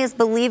and I as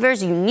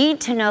believers, you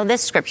need to know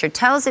this. Scripture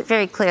tells it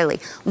very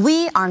clearly.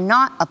 We are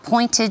not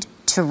appointed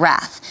to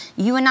wrath.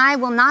 You and I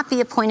will not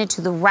be appointed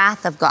to the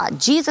wrath of God.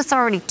 Jesus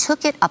already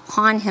took it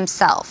upon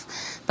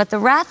himself. But the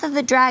wrath of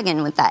the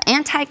dragon, with that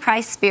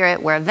Antichrist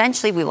spirit, where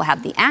eventually we will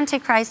have the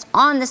Antichrist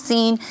on the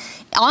scene,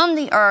 on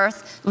the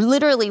earth,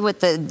 literally with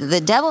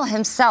the devil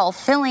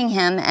himself filling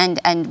him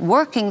and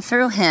working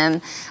through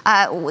him,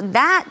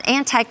 that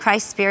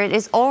Antichrist spirit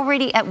is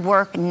already at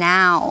work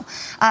now.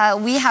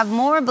 We have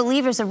more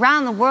believers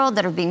around the world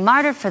that are being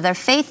martyred for their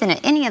faith than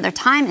at any other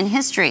time in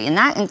history. And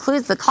that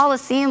includes the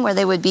Colosseum, where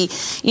they would be,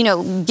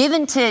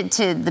 given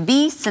to the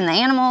beasts and the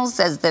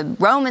animals as the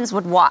Romans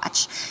would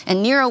watch.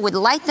 And Nero would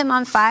light them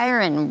on fire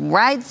and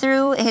ride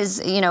through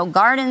his,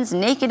 gardens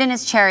naked in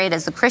his chariot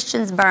as the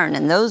Christians burned.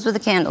 And those were the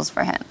candles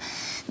for him.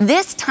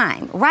 This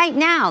time, right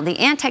now, the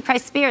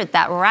Antichrist spirit,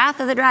 that wrath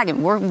of the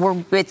dragon,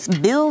 it's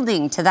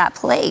building to that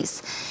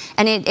place.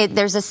 And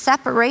there's a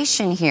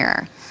separation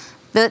here.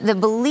 The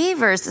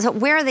believers, so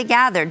where are they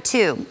gathered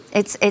to?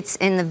 It's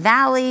in the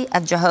valley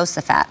of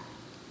Jehoshaphat.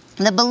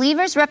 The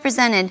believers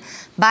represented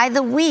by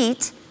the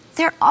wheat,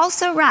 they're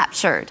also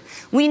raptured.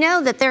 We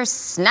know that they're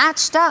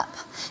snatched up,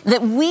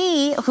 that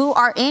we who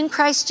are in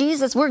Christ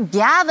Jesus, we're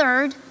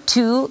gathered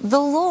to the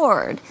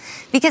Lord.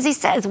 Because he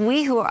says,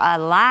 we who are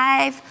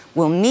alive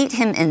will meet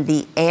him in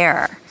the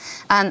air.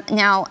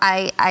 Now,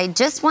 I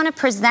just want to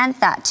present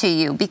that to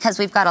you because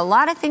we've got a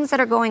lot of things that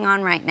are going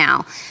on right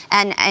now.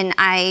 And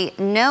I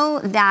know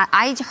that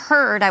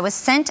I was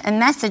sent a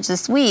message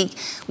this week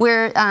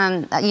where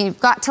you've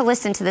got to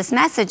listen to this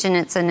message, and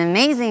it's an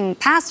amazing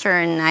pastor,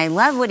 and I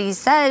love what he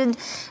said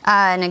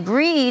and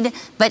agreed,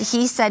 but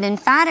he said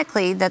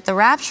emphatically that the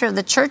rapture of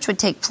the church would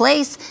take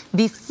place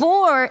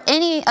before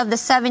any of the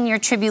 7-year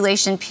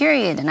tribulation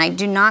period. And I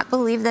do not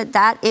believe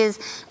that is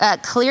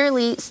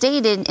clearly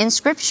stated in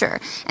Scripture.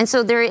 And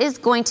so there is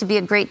going to be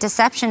a great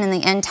deception in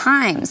the end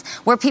times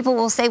where people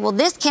will say, well,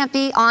 this can't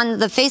be on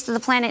the face of the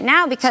planet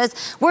now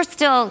because we're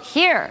still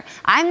here.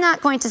 I'm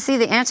not going to see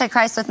the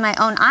Antichrist with my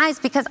own eyes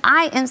because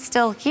I am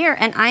still here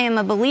and I am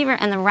a believer,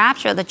 and the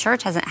rapture of the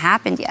church hasn't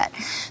happened yet.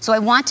 So I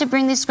want to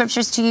bring these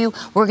scriptures to you.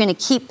 We're going to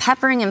keep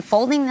peppering and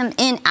folding them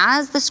in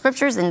as the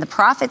scriptures and the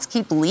prophets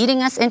keep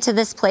leading us into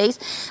this place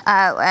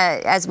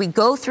as we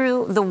go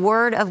through the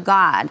Word of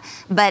God.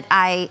 But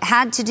I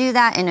had to do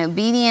that in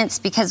obedience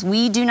because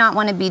we do not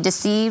want to be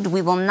deceived.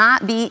 We will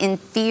not be in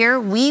fear.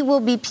 We will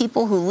be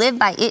people who live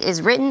by it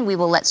is written. We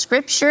will let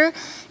Scripture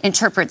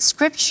interpret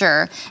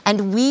Scripture,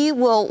 and we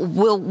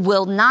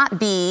will not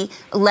be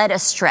led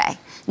astray.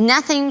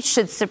 Nothing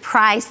should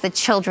surprise the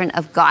children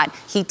of God.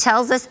 He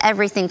tells us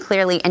everything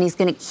clearly, and he's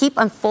going to keep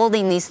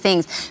unfolding these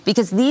things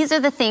because these are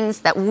the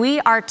things that we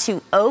are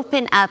to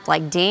open up,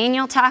 like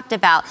Daniel talked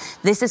about.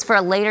 This is for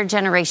a later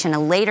generation, a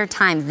later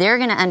time. They're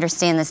going to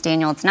understand this,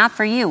 Daniel. It's not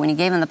for you when he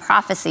gave them the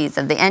prophecies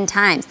of the end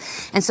times.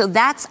 And so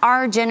that's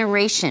our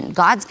generation.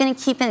 God's going to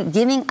keep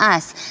giving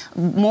us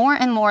more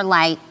and more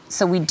light,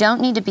 so we don't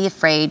need to be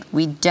afraid.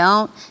 We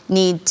don't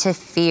need to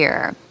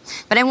fear.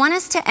 But I want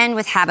us to end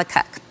with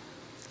Habakkuk.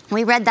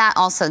 We read that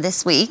also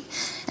this week.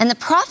 And the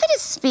prophet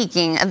is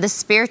speaking of the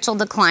spiritual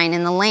decline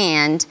in the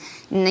land.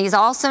 And he's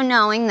also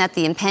knowing that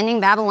the impending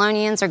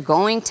Babylonians are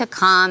going to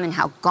come and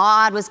how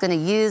God was going to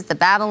use the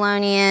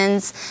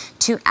Babylonians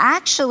to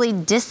actually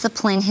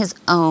discipline his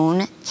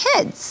own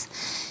kids.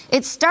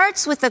 It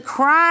starts with a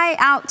cry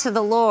out to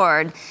the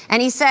Lord.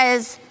 And he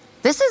says,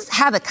 this is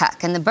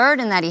Habakkuk and the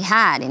burden that he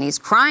had, and he's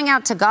crying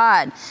out to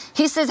God.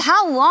 He says,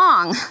 how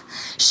long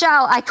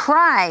shall I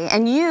cry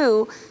and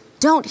you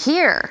don't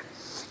hear?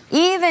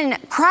 Even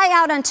cry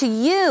out unto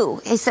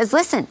you. He says,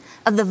 listen,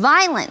 of the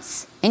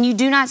violence, and you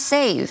do not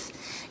save.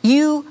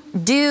 You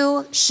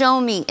do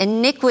show me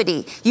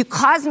iniquity. You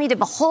cause me to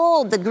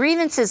behold the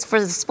grievances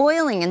for the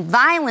spoiling and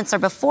violence are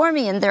before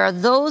me, and there are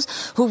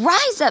those who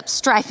rise up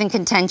strife and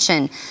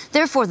contention.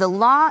 Therefore the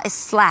law is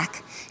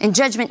slack, and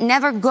judgment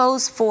never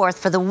goes forth,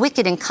 for the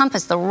wicked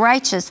encompass the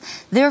righteous.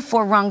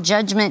 Therefore wrong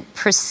judgment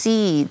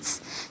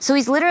proceeds. So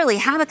he's literally,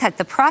 Habakkuk,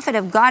 the prophet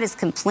of God, is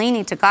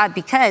complaining to God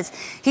because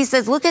he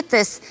says, look at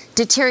this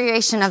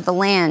deterioration of the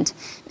land.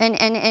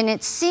 And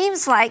it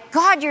seems like,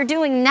 God, you're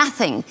doing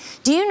nothing.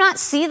 Do you not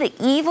see the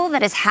evil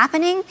that is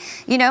happening?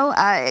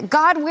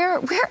 God,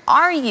 where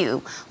are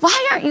you?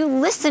 Why aren't you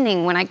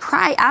listening when I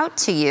cry out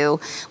to you?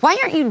 Why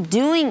aren't you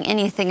doing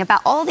anything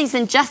about all these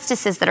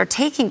injustices that are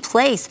taking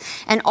place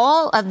and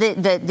all of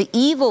the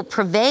evil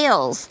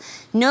prevails?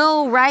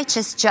 No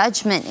righteous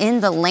judgment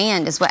in the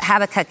land is what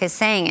Habakkuk is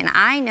saying. And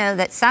I know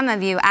that some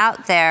of you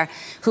out there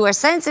who are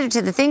sensitive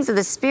to the things of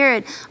the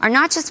Spirit are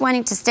not just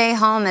wanting to stay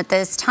home at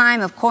this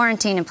time of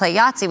quarantine and play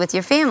Yahtzee with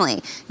your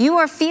family. You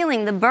are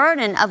feeling the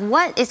burden of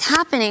what is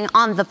happening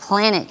on the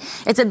planet.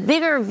 It's a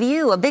bigger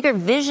view, a bigger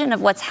vision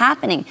of what's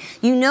happening.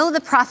 You know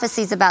the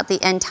prophecies about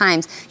the end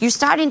times. You're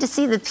starting to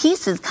see the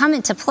pieces come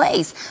into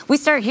place. We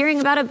start hearing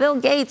about a Bill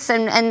Gates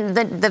and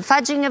the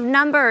fudging of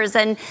numbers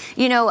and,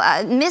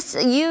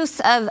 misuse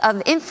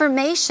of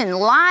information,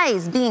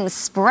 lies being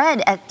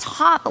spread at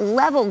top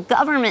level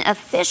government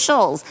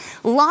officials,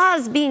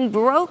 laws being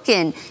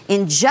broken,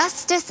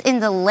 injustice in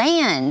the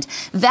land,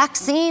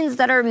 vaccines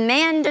that are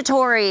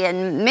mandatory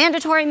and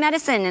mandatory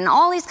medicine and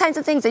all these kinds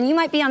of things. And you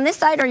might be on this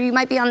side or you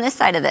might be on this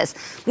side of this.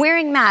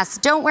 Wearing masks,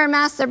 don't wear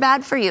masks, they're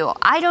bad for you.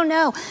 I don't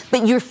know,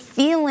 but you're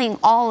feeling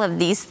all of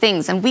these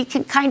things, and we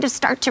can kind of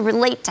start to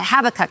relate to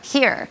Habakkuk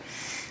here.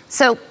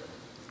 So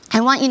I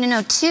want you to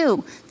know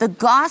too, the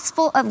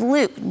Gospel of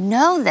Luke,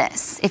 know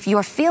this if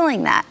you're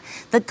feeling that.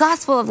 The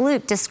Gospel of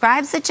Luke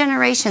describes a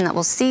generation that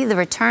will see the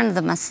return of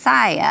the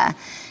Messiah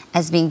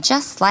as being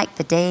just like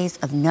the days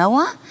of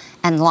Noah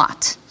and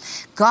Lot.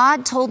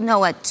 God told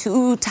Noah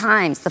 2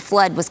 times the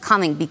flood was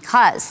coming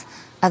because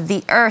of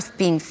the earth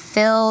being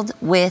filled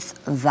with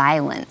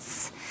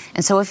violence.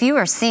 And so if you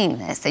are seeing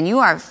this and you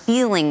are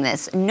feeling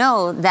this,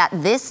 know that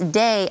this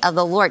day of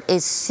the Lord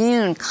is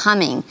soon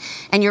coming.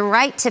 And you're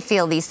right to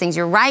feel these things.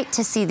 You're right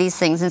to see these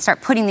things and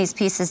start putting these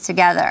pieces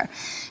together.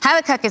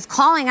 Habakkuk is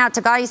calling out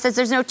to God. He says,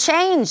 there's no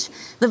change.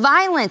 The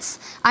violence,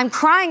 I'm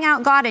crying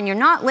out, God, and you're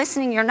not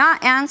listening, you're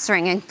not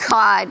answering. And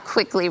God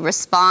quickly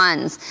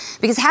responds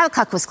because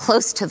Habakkuk was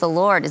close to the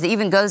Lord, as it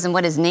even goes in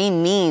what his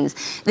name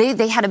means.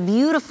 They had a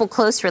beautiful,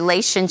 close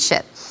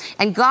relationship.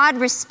 And God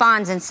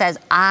responds and says,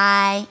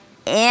 I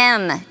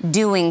am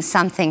doing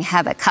something,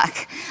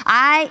 Habakkuk.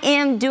 I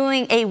am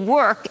doing a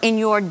work in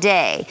your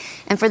day.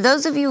 And for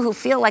those of you who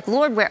feel like,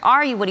 Lord, where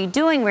are you? What are you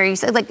doing? Where are you?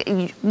 Like,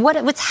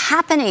 what's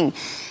happening?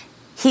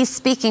 He's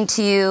speaking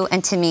to you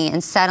and to me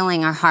and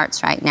settling our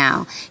hearts right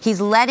now.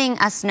 He's letting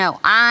us know,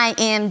 I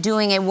am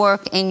doing a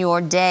work in your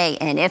day.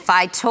 And if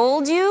I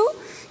told you,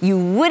 you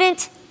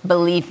wouldn't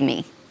believe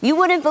me. You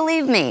wouldn't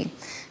believe me.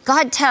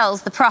 God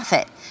tells the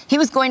prophet he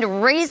was going to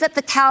raise up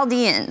the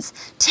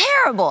Chaldeans,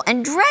 terrible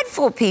and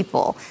dreadful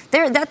people.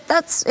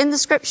 That's in the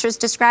scriptures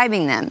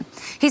describing them.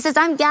 He says,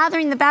 I'm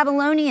gathering the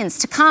Babylonians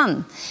to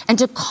come and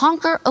to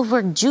conquer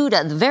over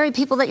Judah, the very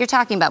people that you're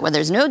talking about, where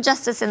there's no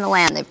justice in the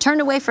land. They've turned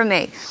away from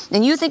me.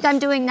 And you think I'm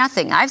doing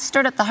nothing. I've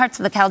stirred up the hearts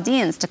of the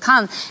Chaldeans to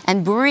come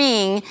and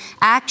bring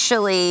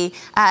actually,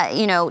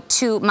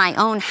 to my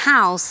own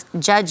house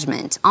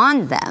judgment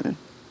on them.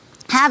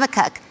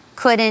 Habakkuk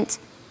couldn't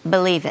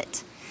believe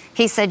it.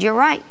 He said, you're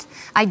right.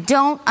 I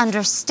don't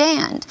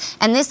understand.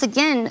 And this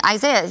again,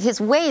 Isaiah, his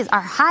ways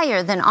are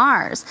higher than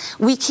ours.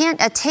 We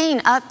can't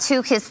attain up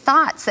to his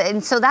thoughts.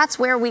 And so that's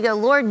where we go,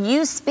 Lord,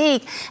 you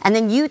speak, and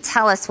then you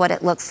tell us what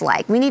it looks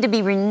like. We need to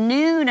be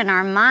renewed in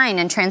our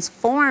mind and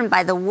transformed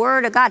by the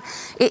word of God.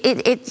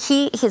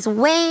 His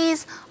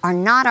ways are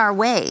not our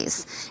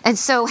ways. And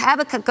so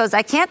Habakkuk goes,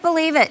 I can't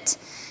believe it.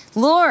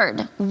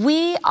 Lord,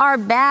 we are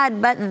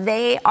bad, but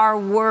they are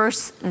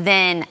worse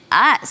than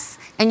us.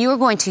 And you're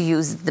going to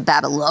use the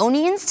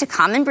Babylonians to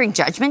come and bring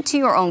judgment to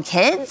your own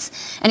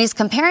kids? And he's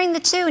comparing the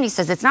two, and he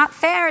says, it's not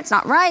fair, it's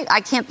not right,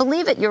 I can't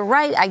believe it, you're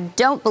right, I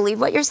don't believe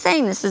what you're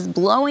saying, this is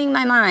blowing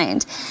my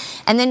mind.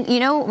 And then,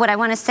 what I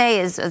want to say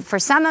is, for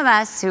some of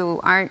us who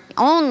aren't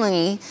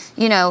only,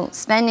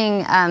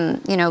 spending,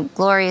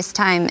 glorious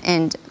time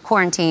in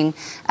quarantine,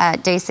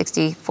 day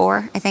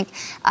 64, I think,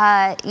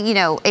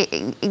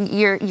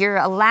 you're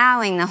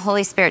allowing the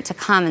Holy Spirit to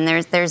come, and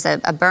there's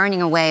a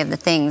burning away of the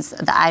things,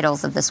 the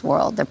idols of this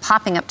world. They're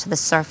popping up to the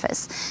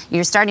surface.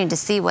 You're starting to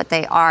see what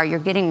they are. You're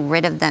getting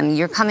rid of them.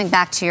 You're coming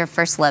back to your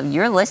first love.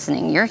 You're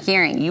listening. You're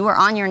hearing. You were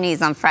on your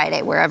knees on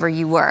Friday, wherever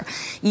you were.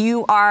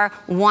 You are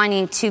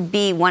wanting to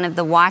be one of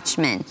the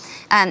watchmen.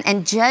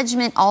 And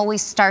judgment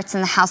always starts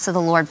in the house of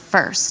the Lord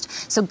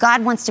first. So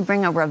God wants to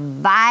bring a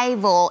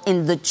revival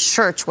in the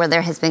church where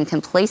there has been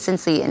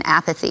complacency and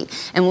apathy.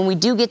 And when we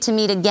do get to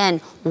meet again,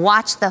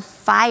 watch the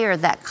fire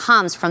that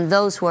comes from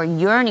those who are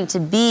yearning to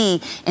be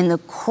in the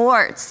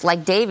courts,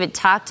 like David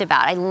talked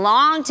about. I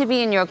long to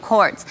be in your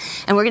courts.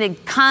 And we're going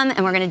to come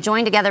and we're going to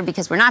join together,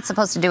 because we're not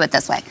supposed to do it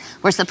this way.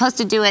 We're supposed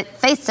to do it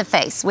face to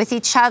face with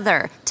each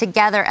other,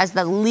 together as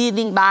the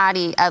living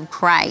body of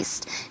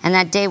Christ. And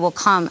that day will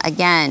come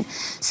again.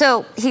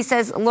 So he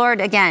says,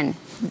 Lord, again,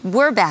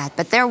 we're bad,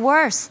 but they're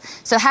worse.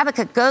 So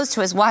Habakkuk goes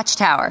to his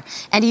watchtower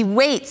and he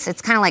waits.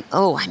 It's kind of like,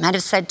 oh, I might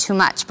have said too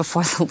much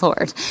before the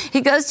Lord.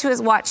 He goes to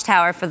his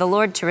watchtower for the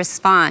Lord to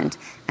respond,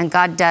 and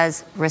God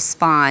does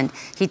respond.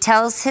 He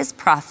tells his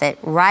prophet,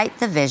 write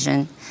the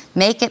vision,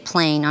 make it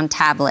plain on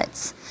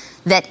tablets,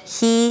 that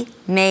he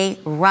may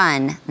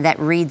run that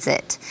reads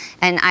it.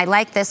 And I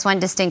like this one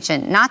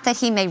distinction. Not that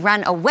he may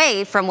run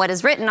away from what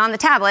is written on the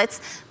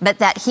tablets, but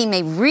that he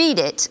may read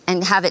it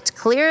and have it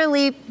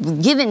clearly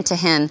given to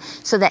him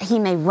so that he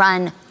may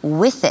run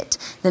with it.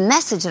 The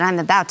message that I'm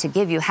about to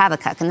give you,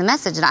 Habakkuk, and the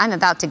message that I'm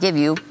about to give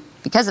you,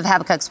 because of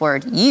Habakkuk's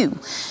word,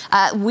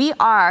 we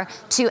are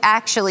to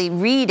actually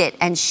read it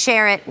and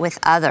share it with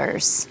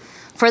others.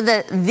 For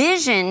the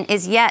vision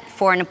is yet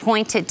for an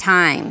appointed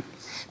time,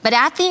 but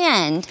at the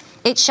end,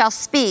 it shall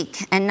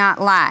speak and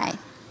not lie.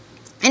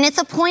 And it's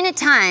appointed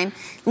time.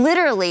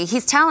 Literally,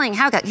 he's telling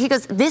Habakkuk, he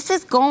goes, this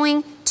is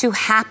going to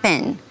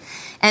happen.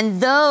 And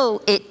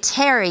though it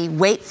tarry,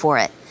 wait for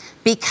it,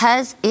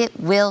 because it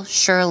will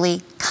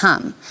surely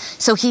come.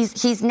 So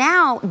he's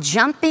now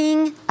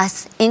jumping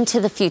us into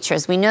the future,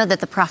 as we know that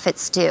the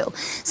prophets do.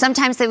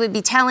 Sometimes they would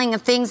be telling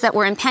of things that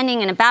were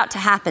impending and about to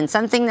happen,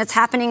 something that's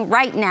happening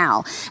right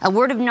now, a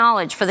word of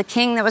knowledge for the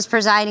king that was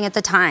presiding at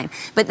the time.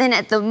 But then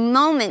at the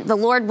moment, the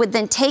Lord would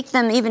then take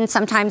them, even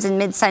sometimes in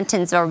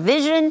mid-sentence or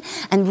vision,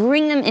 and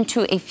bring them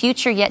into a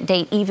future yet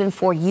date, even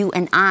for you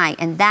and I.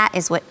 And that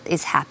is what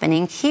is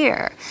happening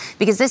here,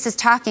 because this is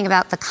talking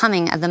about the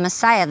coming of the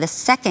Messiah, the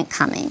second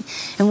coming.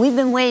 And we've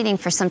been waiting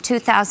for some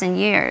 2,000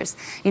 years.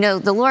 You know,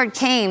 the Lord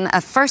came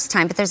a first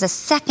time, but there's a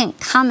second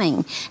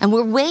coming, and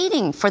we're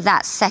waiting for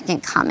that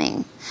second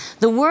coming.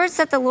 The words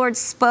that the Lord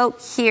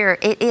spoke here,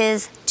 it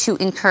is to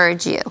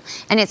encourage you,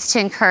 and it's to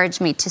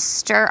encourage me, to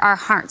stir our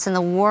hearts in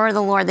the word of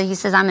the Lord, that he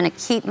says, I'm going to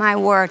keep my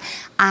word.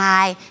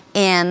 I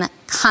am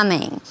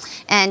coming.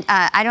 And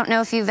I don't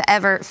know if you've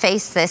ever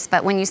faced this,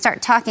 but when you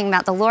start talking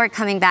about the Lord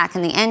coming back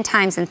in the end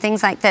times and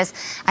things like this,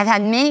 I've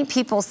had many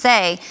people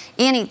say,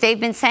 Annie, they've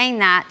been saying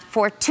that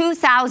for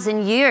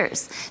 2,000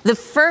 years. The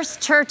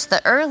first church,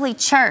 the early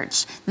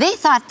church, they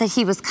thought that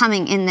he was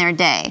coming in their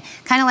day.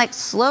 Kind of like,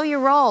 slow your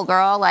roll,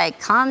 girl, like,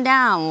 calm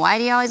down. Why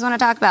do you always want to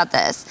talk about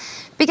this?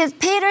 Because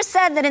Peter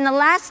said that in the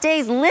last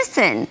days,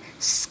 listen,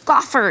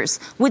 scoffers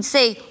would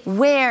say,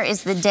 where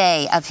is the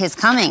day of his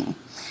coming?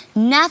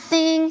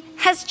 Nothing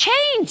has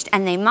changed.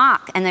 And they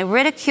mock and they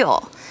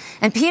ridicule.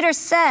 And Peter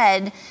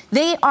said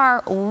they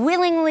are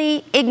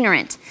willingly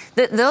ignorant.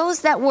 That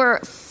those that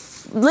were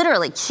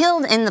literally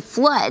killed in the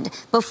flood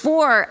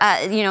before,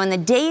 in the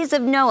days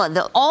of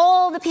Noah,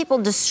 all the people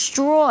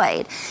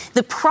destroyed.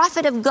 The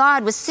prophet of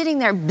God was sitting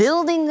there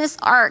building this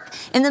ark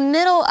in the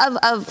middle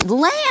of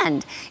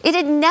land. It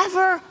had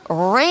never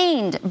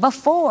rained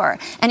before.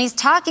 And he's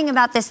talking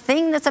about this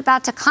thing that's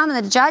about to come,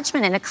 the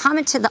judgment, and to come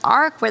into the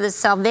ark where there's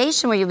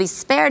salvation, where you'll be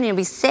spared and you'll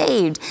be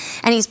saved.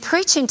 And he's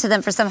preaching to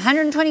them for some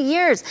 120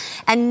 years,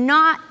 and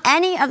not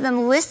any of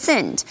them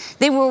listened.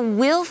 They were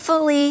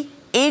willfully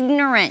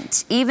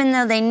ignorant, even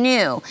though they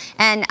knew.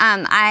 And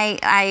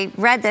I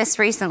read this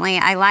recently.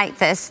 I like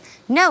this.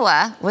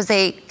 Noah was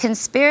a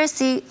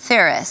conspiracy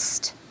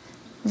theorist.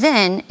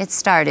 Then it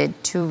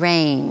started to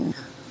rain.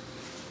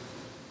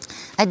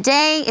 A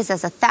day is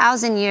as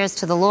 1,000 years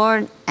to the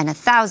Lord, and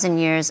 1,000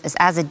 years is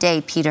as a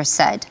day, Peter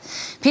said.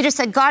 Peter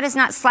said, God is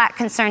not slack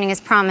concerning his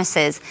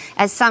promises,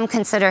 as some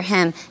consider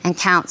him and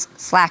counts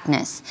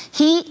slackness.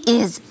 He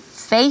is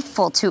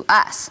faithful to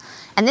us.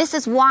 And this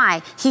is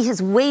why he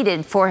has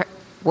waited for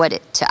what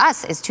it, to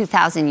us is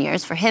 2,000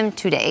 years, for him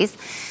 2 days,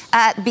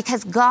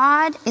 because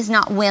God is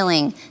not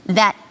willing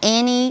that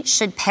any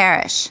should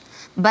perish,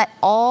 but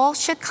all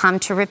should come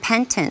to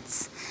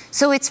repentance.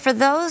 So it's for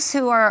those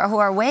who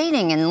are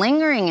waiting and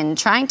lingering and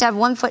trying to have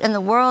one foot in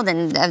the world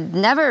and have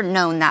never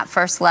known that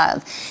first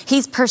love.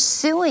 He's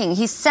pursuing,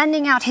 he's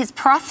sending out his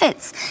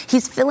prophets.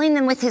 He's filling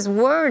them with his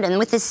word and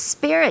with his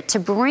spirit to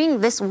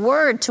bring this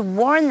word, to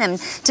warn them,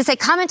 to say,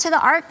 come into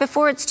the ark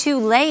before it's too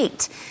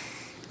late.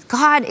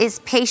 God is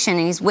patient,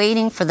 and he's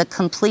waiting for the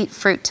complete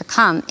fruit to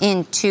come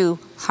into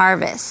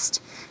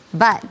harvest.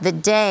 But the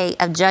day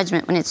of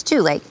judgment, when it's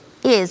too late,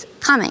 is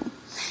coming.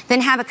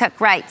 Then Habakkuk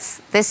writes,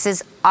 this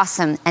is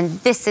awesome, and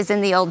this is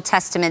in the Old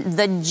Testament,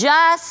 the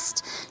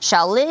just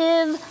shall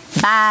live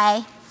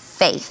by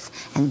faith.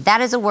 And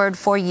that is a word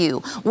for you.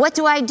 What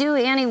do I do,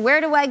 Annie? Where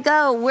do I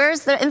go?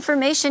 Where's the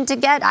information to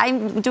get?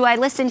 Do I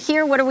listen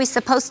here? What are we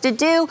supposed to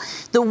do?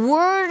 The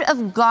word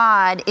of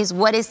God is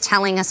what is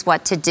telling us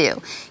what to do.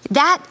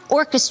 That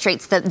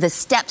orchestrates the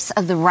steps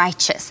of the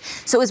righteous.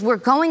 So as we're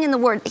going in the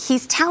word,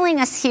 he's telling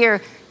us here,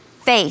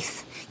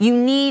 faith. You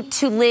need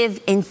to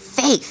live in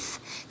faith.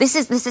 This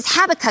is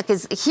Habakkuk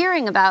is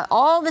hearing about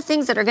all the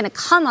things that are going to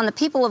come on the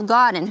people of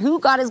God and who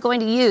God is going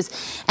to use.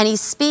 And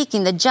he's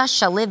speaking, the just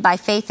shall live by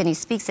faith, and he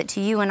speaks it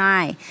to you and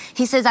I.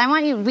 He says,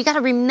 we got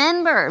to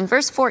remember, in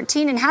verse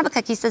 14 in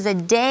Habakkuk, he says, a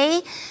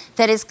day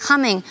that is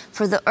coming,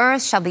 for the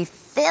earth shall be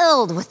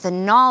filled with the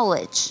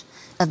knowledge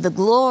of the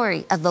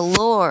glory of the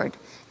Lord,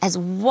 as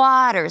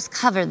waters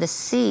cover the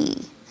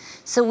sea.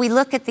 So we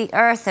look at the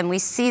earth and we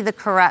see the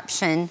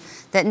corruption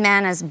that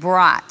man has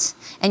brought.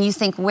 And you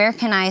think, where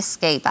can I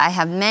escape? I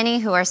have many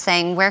who are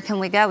saying, where can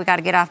we go? We got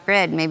to get off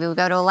grid. Maybe we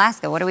go to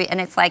Alaska. And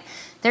it's like,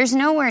 there's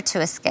nowhere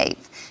to escape.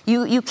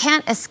 You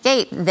can't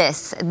escape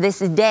this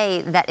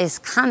day that is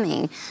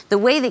coming. The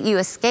way that you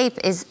escape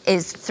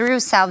is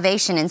through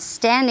salvation and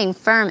standing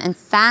firm and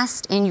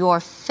fast in your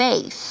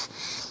faith.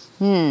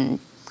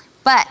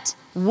 But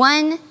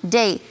one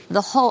day,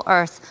 the whole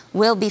earth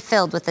will be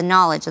filled with the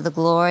knowledge of the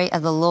glory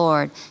of the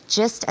Lord,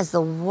 just as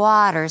the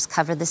waters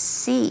cover the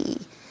sea.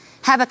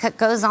 Habakkuk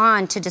goes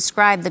on to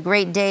describe the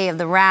great day of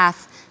the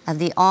wrath of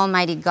the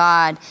Almighty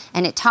God,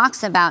 and it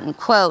talks about, and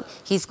quote,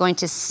 he's going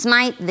to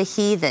smite the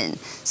heathen.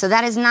 So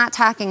that is not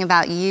talking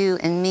about you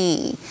and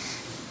me.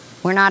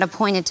 We're not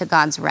appointed to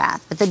God's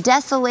wrath. But the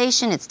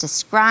desolation, it's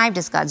described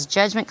as God's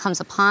judgment comes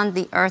upon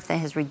the earth that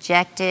has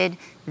rejected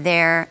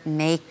their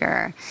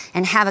maker.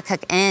 And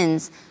Habakkuk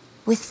ends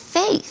with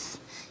faith.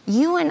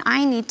 you and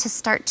I need to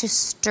start to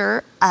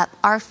stir up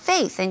our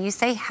faith. And you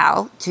say,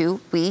 how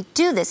do we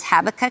do this?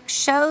 Habakkuk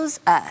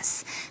shows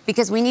us,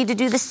 because we need to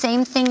do the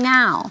same thing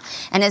now.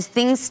 And as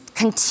things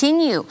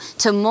continue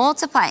to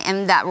multiply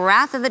and that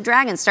wrath of the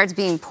dragon starts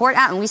being poured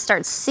out and we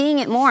start seeing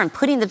it more and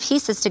putting the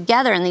pieces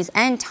together in these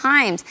end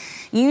times,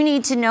 you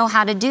need to know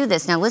how to do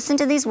this. Now listen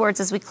to these words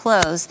as we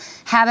close.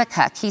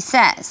 Habakkuk, he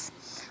says,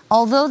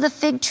 although the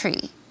fig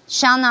tree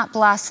shall not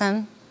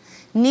blossom,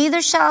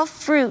 neither shall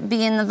fruit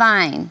be in the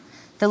vine,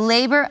 the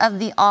labor of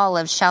the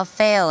olive shall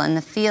fail, and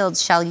the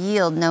fields shall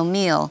yield no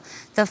meal.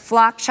 The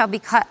flock shall be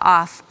cut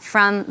off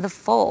from the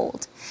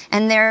fold,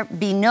 and there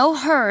be no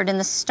herd in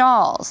the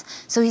stalls.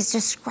 So he's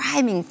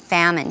describing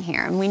famine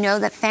here. And we know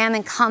that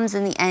famine comes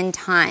in the end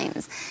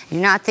times.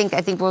 I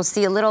think we'll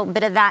see a little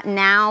bit of that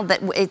now,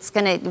 but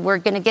we're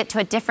gonna get to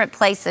a different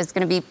place. There's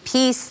gonna be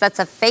peace. That's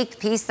a fake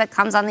peace that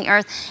comes on the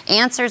earth.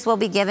 Answers will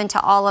be given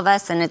to all of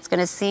us, and it's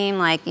gonna seem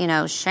like,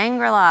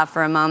 Shangri-La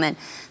for a moment.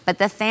 But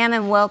the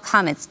famine will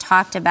come. It's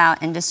talked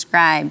about and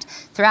described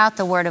throughout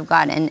the Word of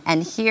God.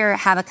 And here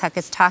Habakkuk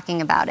is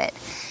talking about it.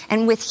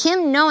 And with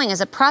him knowing as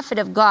a prophet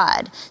of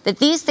God that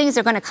these things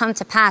are going to come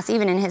to pass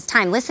even in his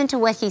time, listen to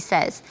what he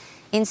says.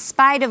 In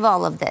spite of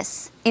all of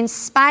this,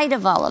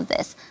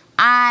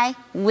 I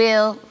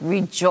will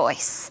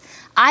rejoice.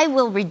 I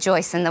will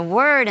rejoice. And the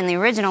word in the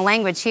original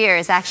language here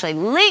is actually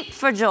leap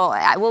for joy.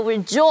 I will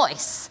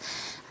rejoice.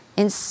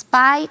 In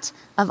spite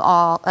of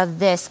all of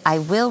this, I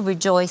will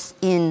rejoice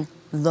in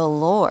the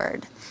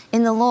Lord,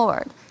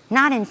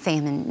 not in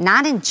famine,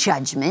 not in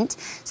judgment.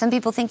 Some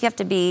people think you have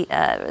to be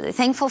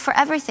thankful for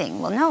everything.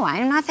 Well, no, I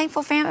am not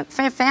thankful for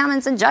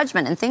famines and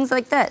judgment and things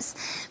like this.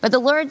 But the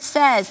Lord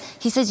says,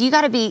 he says, you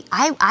got to be,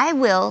 I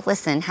will,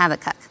 listen,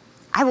 Habakkuk,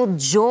 I will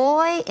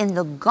joy in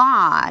the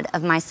God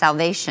of my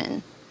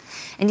salvation.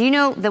 And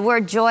the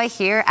word joy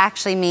here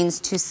actually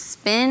means to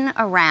spin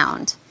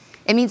around.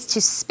 It means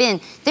to spin.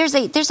 There's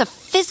a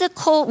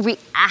physical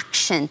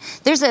reaction.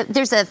 There's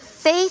a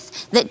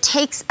faith that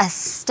takes a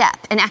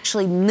step and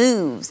actually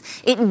moves.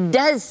 It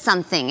does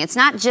something. It's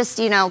not just,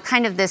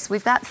 kind of this,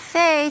 we've got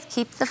faith,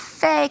 keep the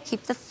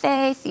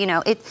faith.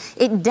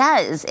 It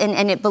does,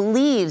 and it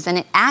believes, and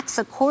it acts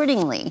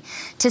accordingly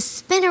to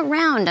spin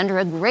around under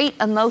a great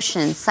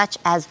emotion such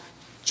as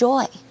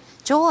joy.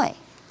 Joy.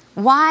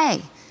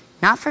 Why?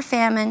 Not for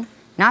famine,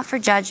 not for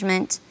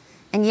judgment.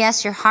 And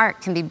yes, your heart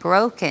can be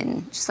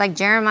broken, just like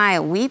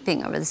Jeremiah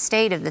weeping over the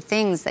state of the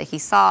things that he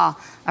saw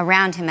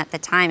around him at the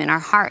time. And our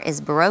heart is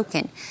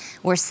broken.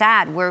 We're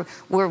sad. We're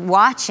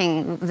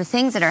watching the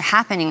things that are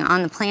happening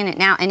on the planet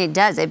now. And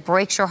it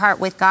breaks your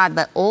heart with God.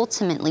 But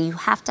ultimately, you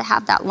have to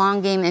have that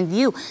long game in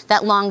view,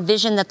 that long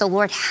vision that the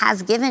Lord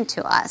has given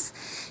to us.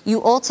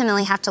 You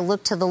ultimately have to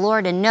look to the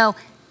Lord and know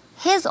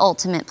his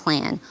ultimate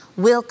plan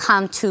will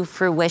come to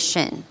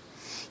fruition.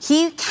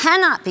 He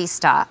cannot be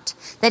stopped,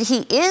 that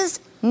he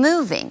is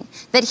moving,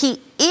 that he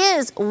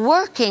is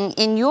working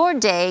in your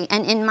day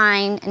and in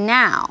mine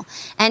now.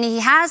 And he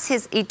has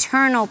his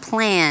eternal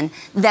plan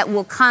that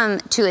will come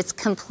to its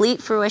complete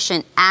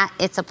fruition at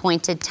its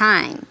appointed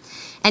time.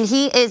 And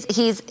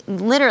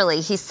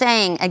he's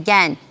saying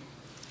again,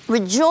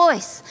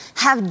 rejoice,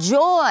 have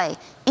joy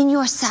in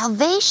your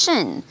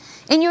salvation.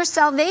 In your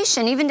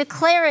salvation, even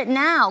declare it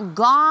now.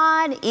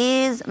 God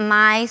is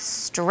my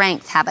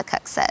strength,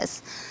 Habakkuk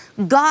says.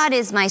 God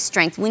is my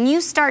strength. When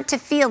you start to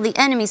feel the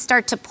enemy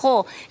start to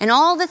pull and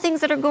all the things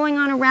that are going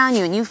on around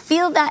you, and you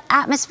feel that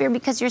atmosphere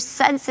because you're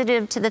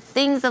sensitive to the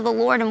things of the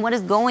Lord and what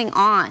is going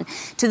on,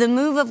 to the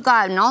move of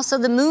God and also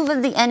the move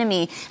of the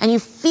enemy, and you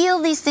feel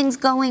these things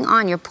going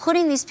on, you're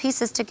putting these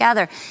pieces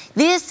together.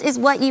 This is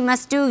what you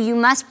must do. You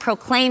must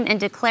proclaim and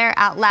declare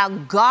out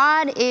loud,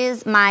 God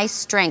is my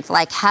strength,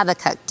 like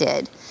Habakkuk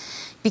did,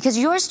 because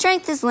your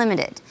strength is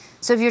limited.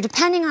 So if you're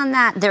depending on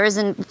that, there is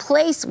a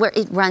place where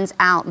it runs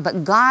out.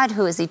 But God,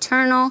 who is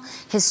eternal,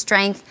 his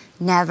strength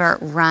never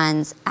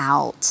runs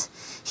out.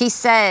 He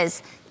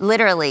says,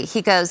 literally,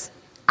 he goes,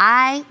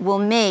 I will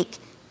make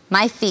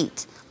my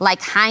feet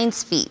like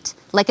hinds' feet,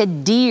 like a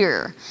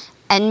deer,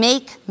 and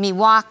make me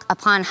walk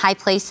upon high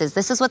places.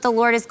 This is what the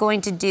Lord is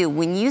going to do.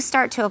 When you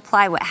start to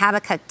apply what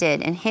Habakkuk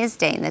did in his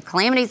day, and the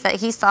calamities that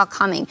he saw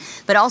coming,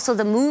 but also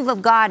the move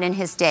of God in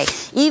his day,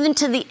 even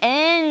to the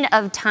end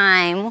of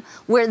time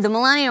where the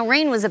millennial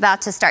reign was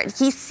about to start,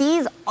 he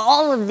sees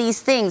all of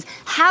these things.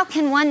 How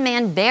can one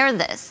man bear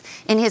this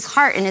in his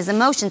heart, in his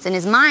emotions, in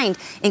his mind,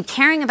 in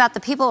caring about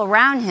the people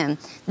around him?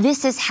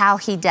 This is how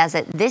he does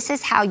it. This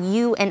is how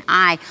you and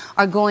I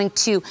are going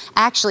to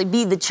actually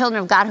be the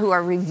children of God who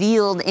are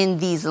revealed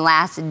in these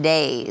last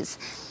days.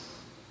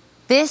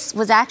 This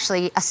was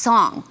actually a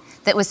song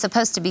that was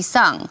supposed to be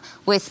sung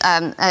with,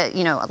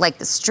 like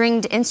the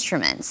stringed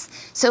instruments.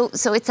 So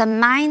it's a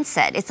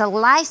mindset, it's a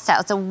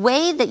lifestyle, it's a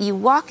way that you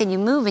walk and you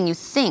move and you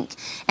think.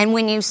 And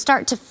when you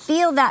start to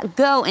feel that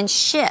go and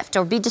shift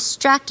or be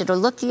distracted or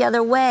look the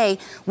other way,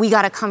 we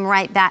got to come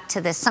right back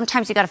to this.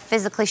 Sometimes you got to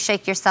physically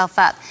shake yourself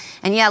up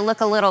and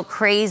look a little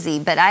crazy.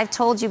 But I've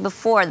told you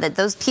before that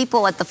those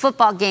people at the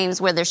football games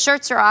where their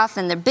shirts are off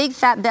and their big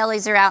fat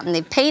bellies are out and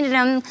they've painted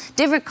them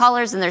different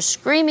colors and they're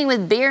screaming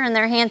with beer in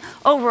their hand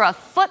over a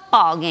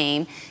football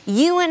game,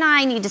 you and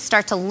I need to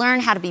start to learn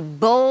how to be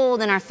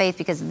bold in our faith,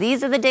 because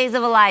these are the days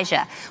of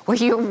Elijah where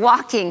you're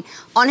walking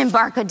on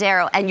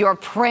Embarcadero and you're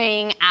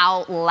praying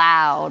out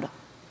loud.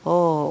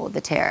 Oh,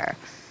 the terror.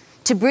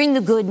 To bring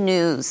the good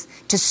news,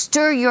 to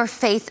stir your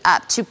faith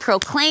up, to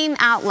proclaim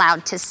out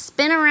loud, to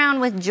spin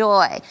around with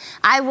joy.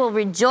 I will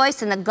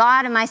rejoice in the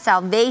God of my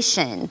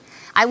salvation.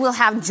 I will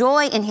have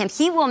joy in him.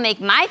 He will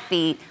make my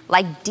feet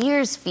like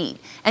deer's feet.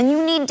 And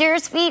you need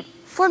deer's feet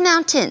for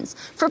mountains,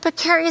 for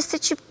precarious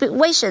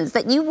situations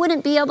that you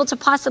wouldn't be able to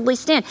possibly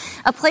stand.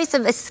 A place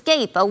of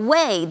escape, a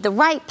way, the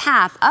right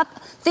path,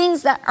 up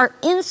things that are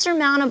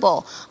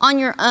insurmountable on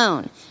your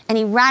own. And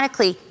he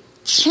radically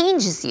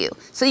changes you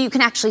so you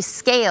can actually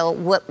scale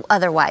what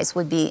otherwise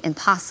would be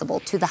impossible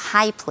to the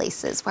high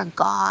places where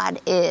God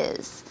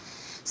is.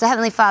 So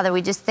Heavenly Father,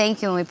 we just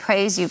thank you and we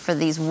praise you for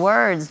these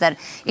words that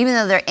even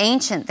though they're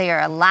ancient, they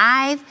are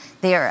alive,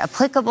 they are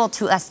applicable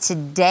to us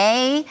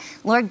today.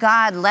 Lord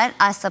God, let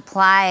us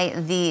apply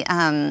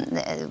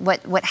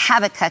what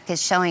Habakkuk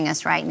is showing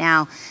us right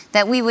now,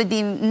 that we would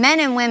be men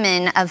and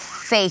women of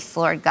faith,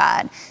 Lord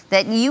God,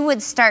 that you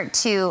would start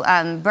to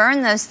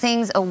burn those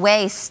things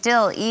away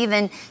still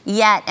even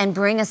yet and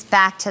bring us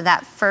back to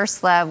that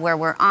first love where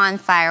we're on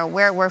fire,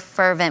 where we're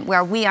fervent,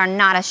 where we are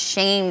not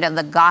ashamed of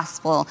the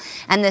gospel.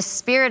 And the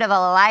spirit of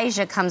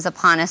Elijah comes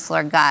upon us,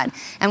 Lord God,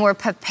 and we're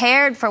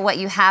prepared for what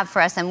you have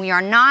for us, and we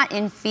are not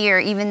in fear,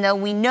 even though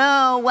we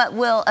know what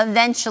will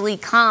eventually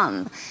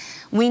come.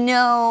 We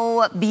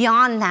know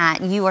beyond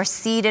that you are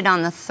seated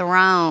on the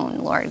throne,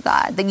 Lord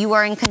God, that you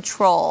are in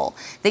control,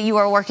 that you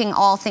are working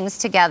all things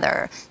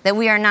together, that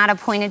we are not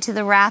appointed to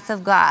the wrath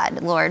of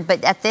God, Lord.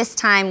 But at this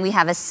time we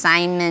have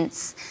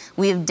assignments,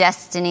 we have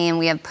destiny, and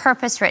we have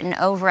purpose written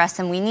over us,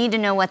 and we need to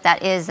know what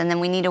that is, and then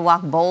we need to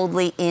walk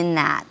boldly in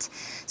that,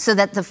 so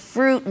that the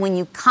fruit, when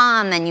you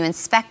come and you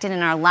inspect it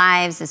in our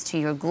lives, is to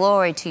your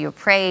glory, to your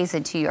praise,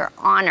 and to your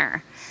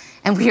honor.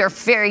 And we are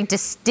very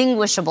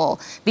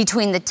distinguishable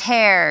between the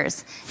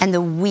tares and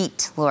the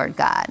wheat, Lord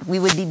God. We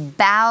would be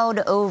bowed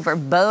over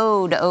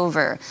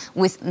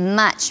with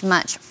much,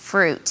 much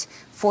fruit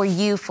for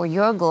you, for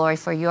your glory,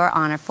 for your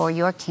honor, for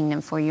your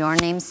kingdom, for your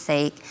name's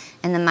sake.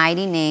 In the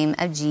mighty name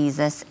of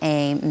Jesus,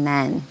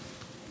 amen.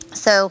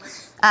 So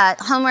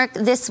homework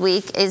this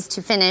week is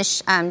to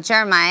finish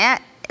Jeremiah,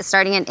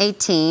 starting at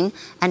 18,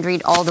 and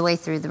read all the way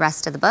through the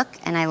rest of the book.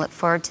 And I look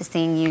forward to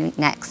seeing you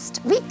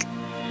next week.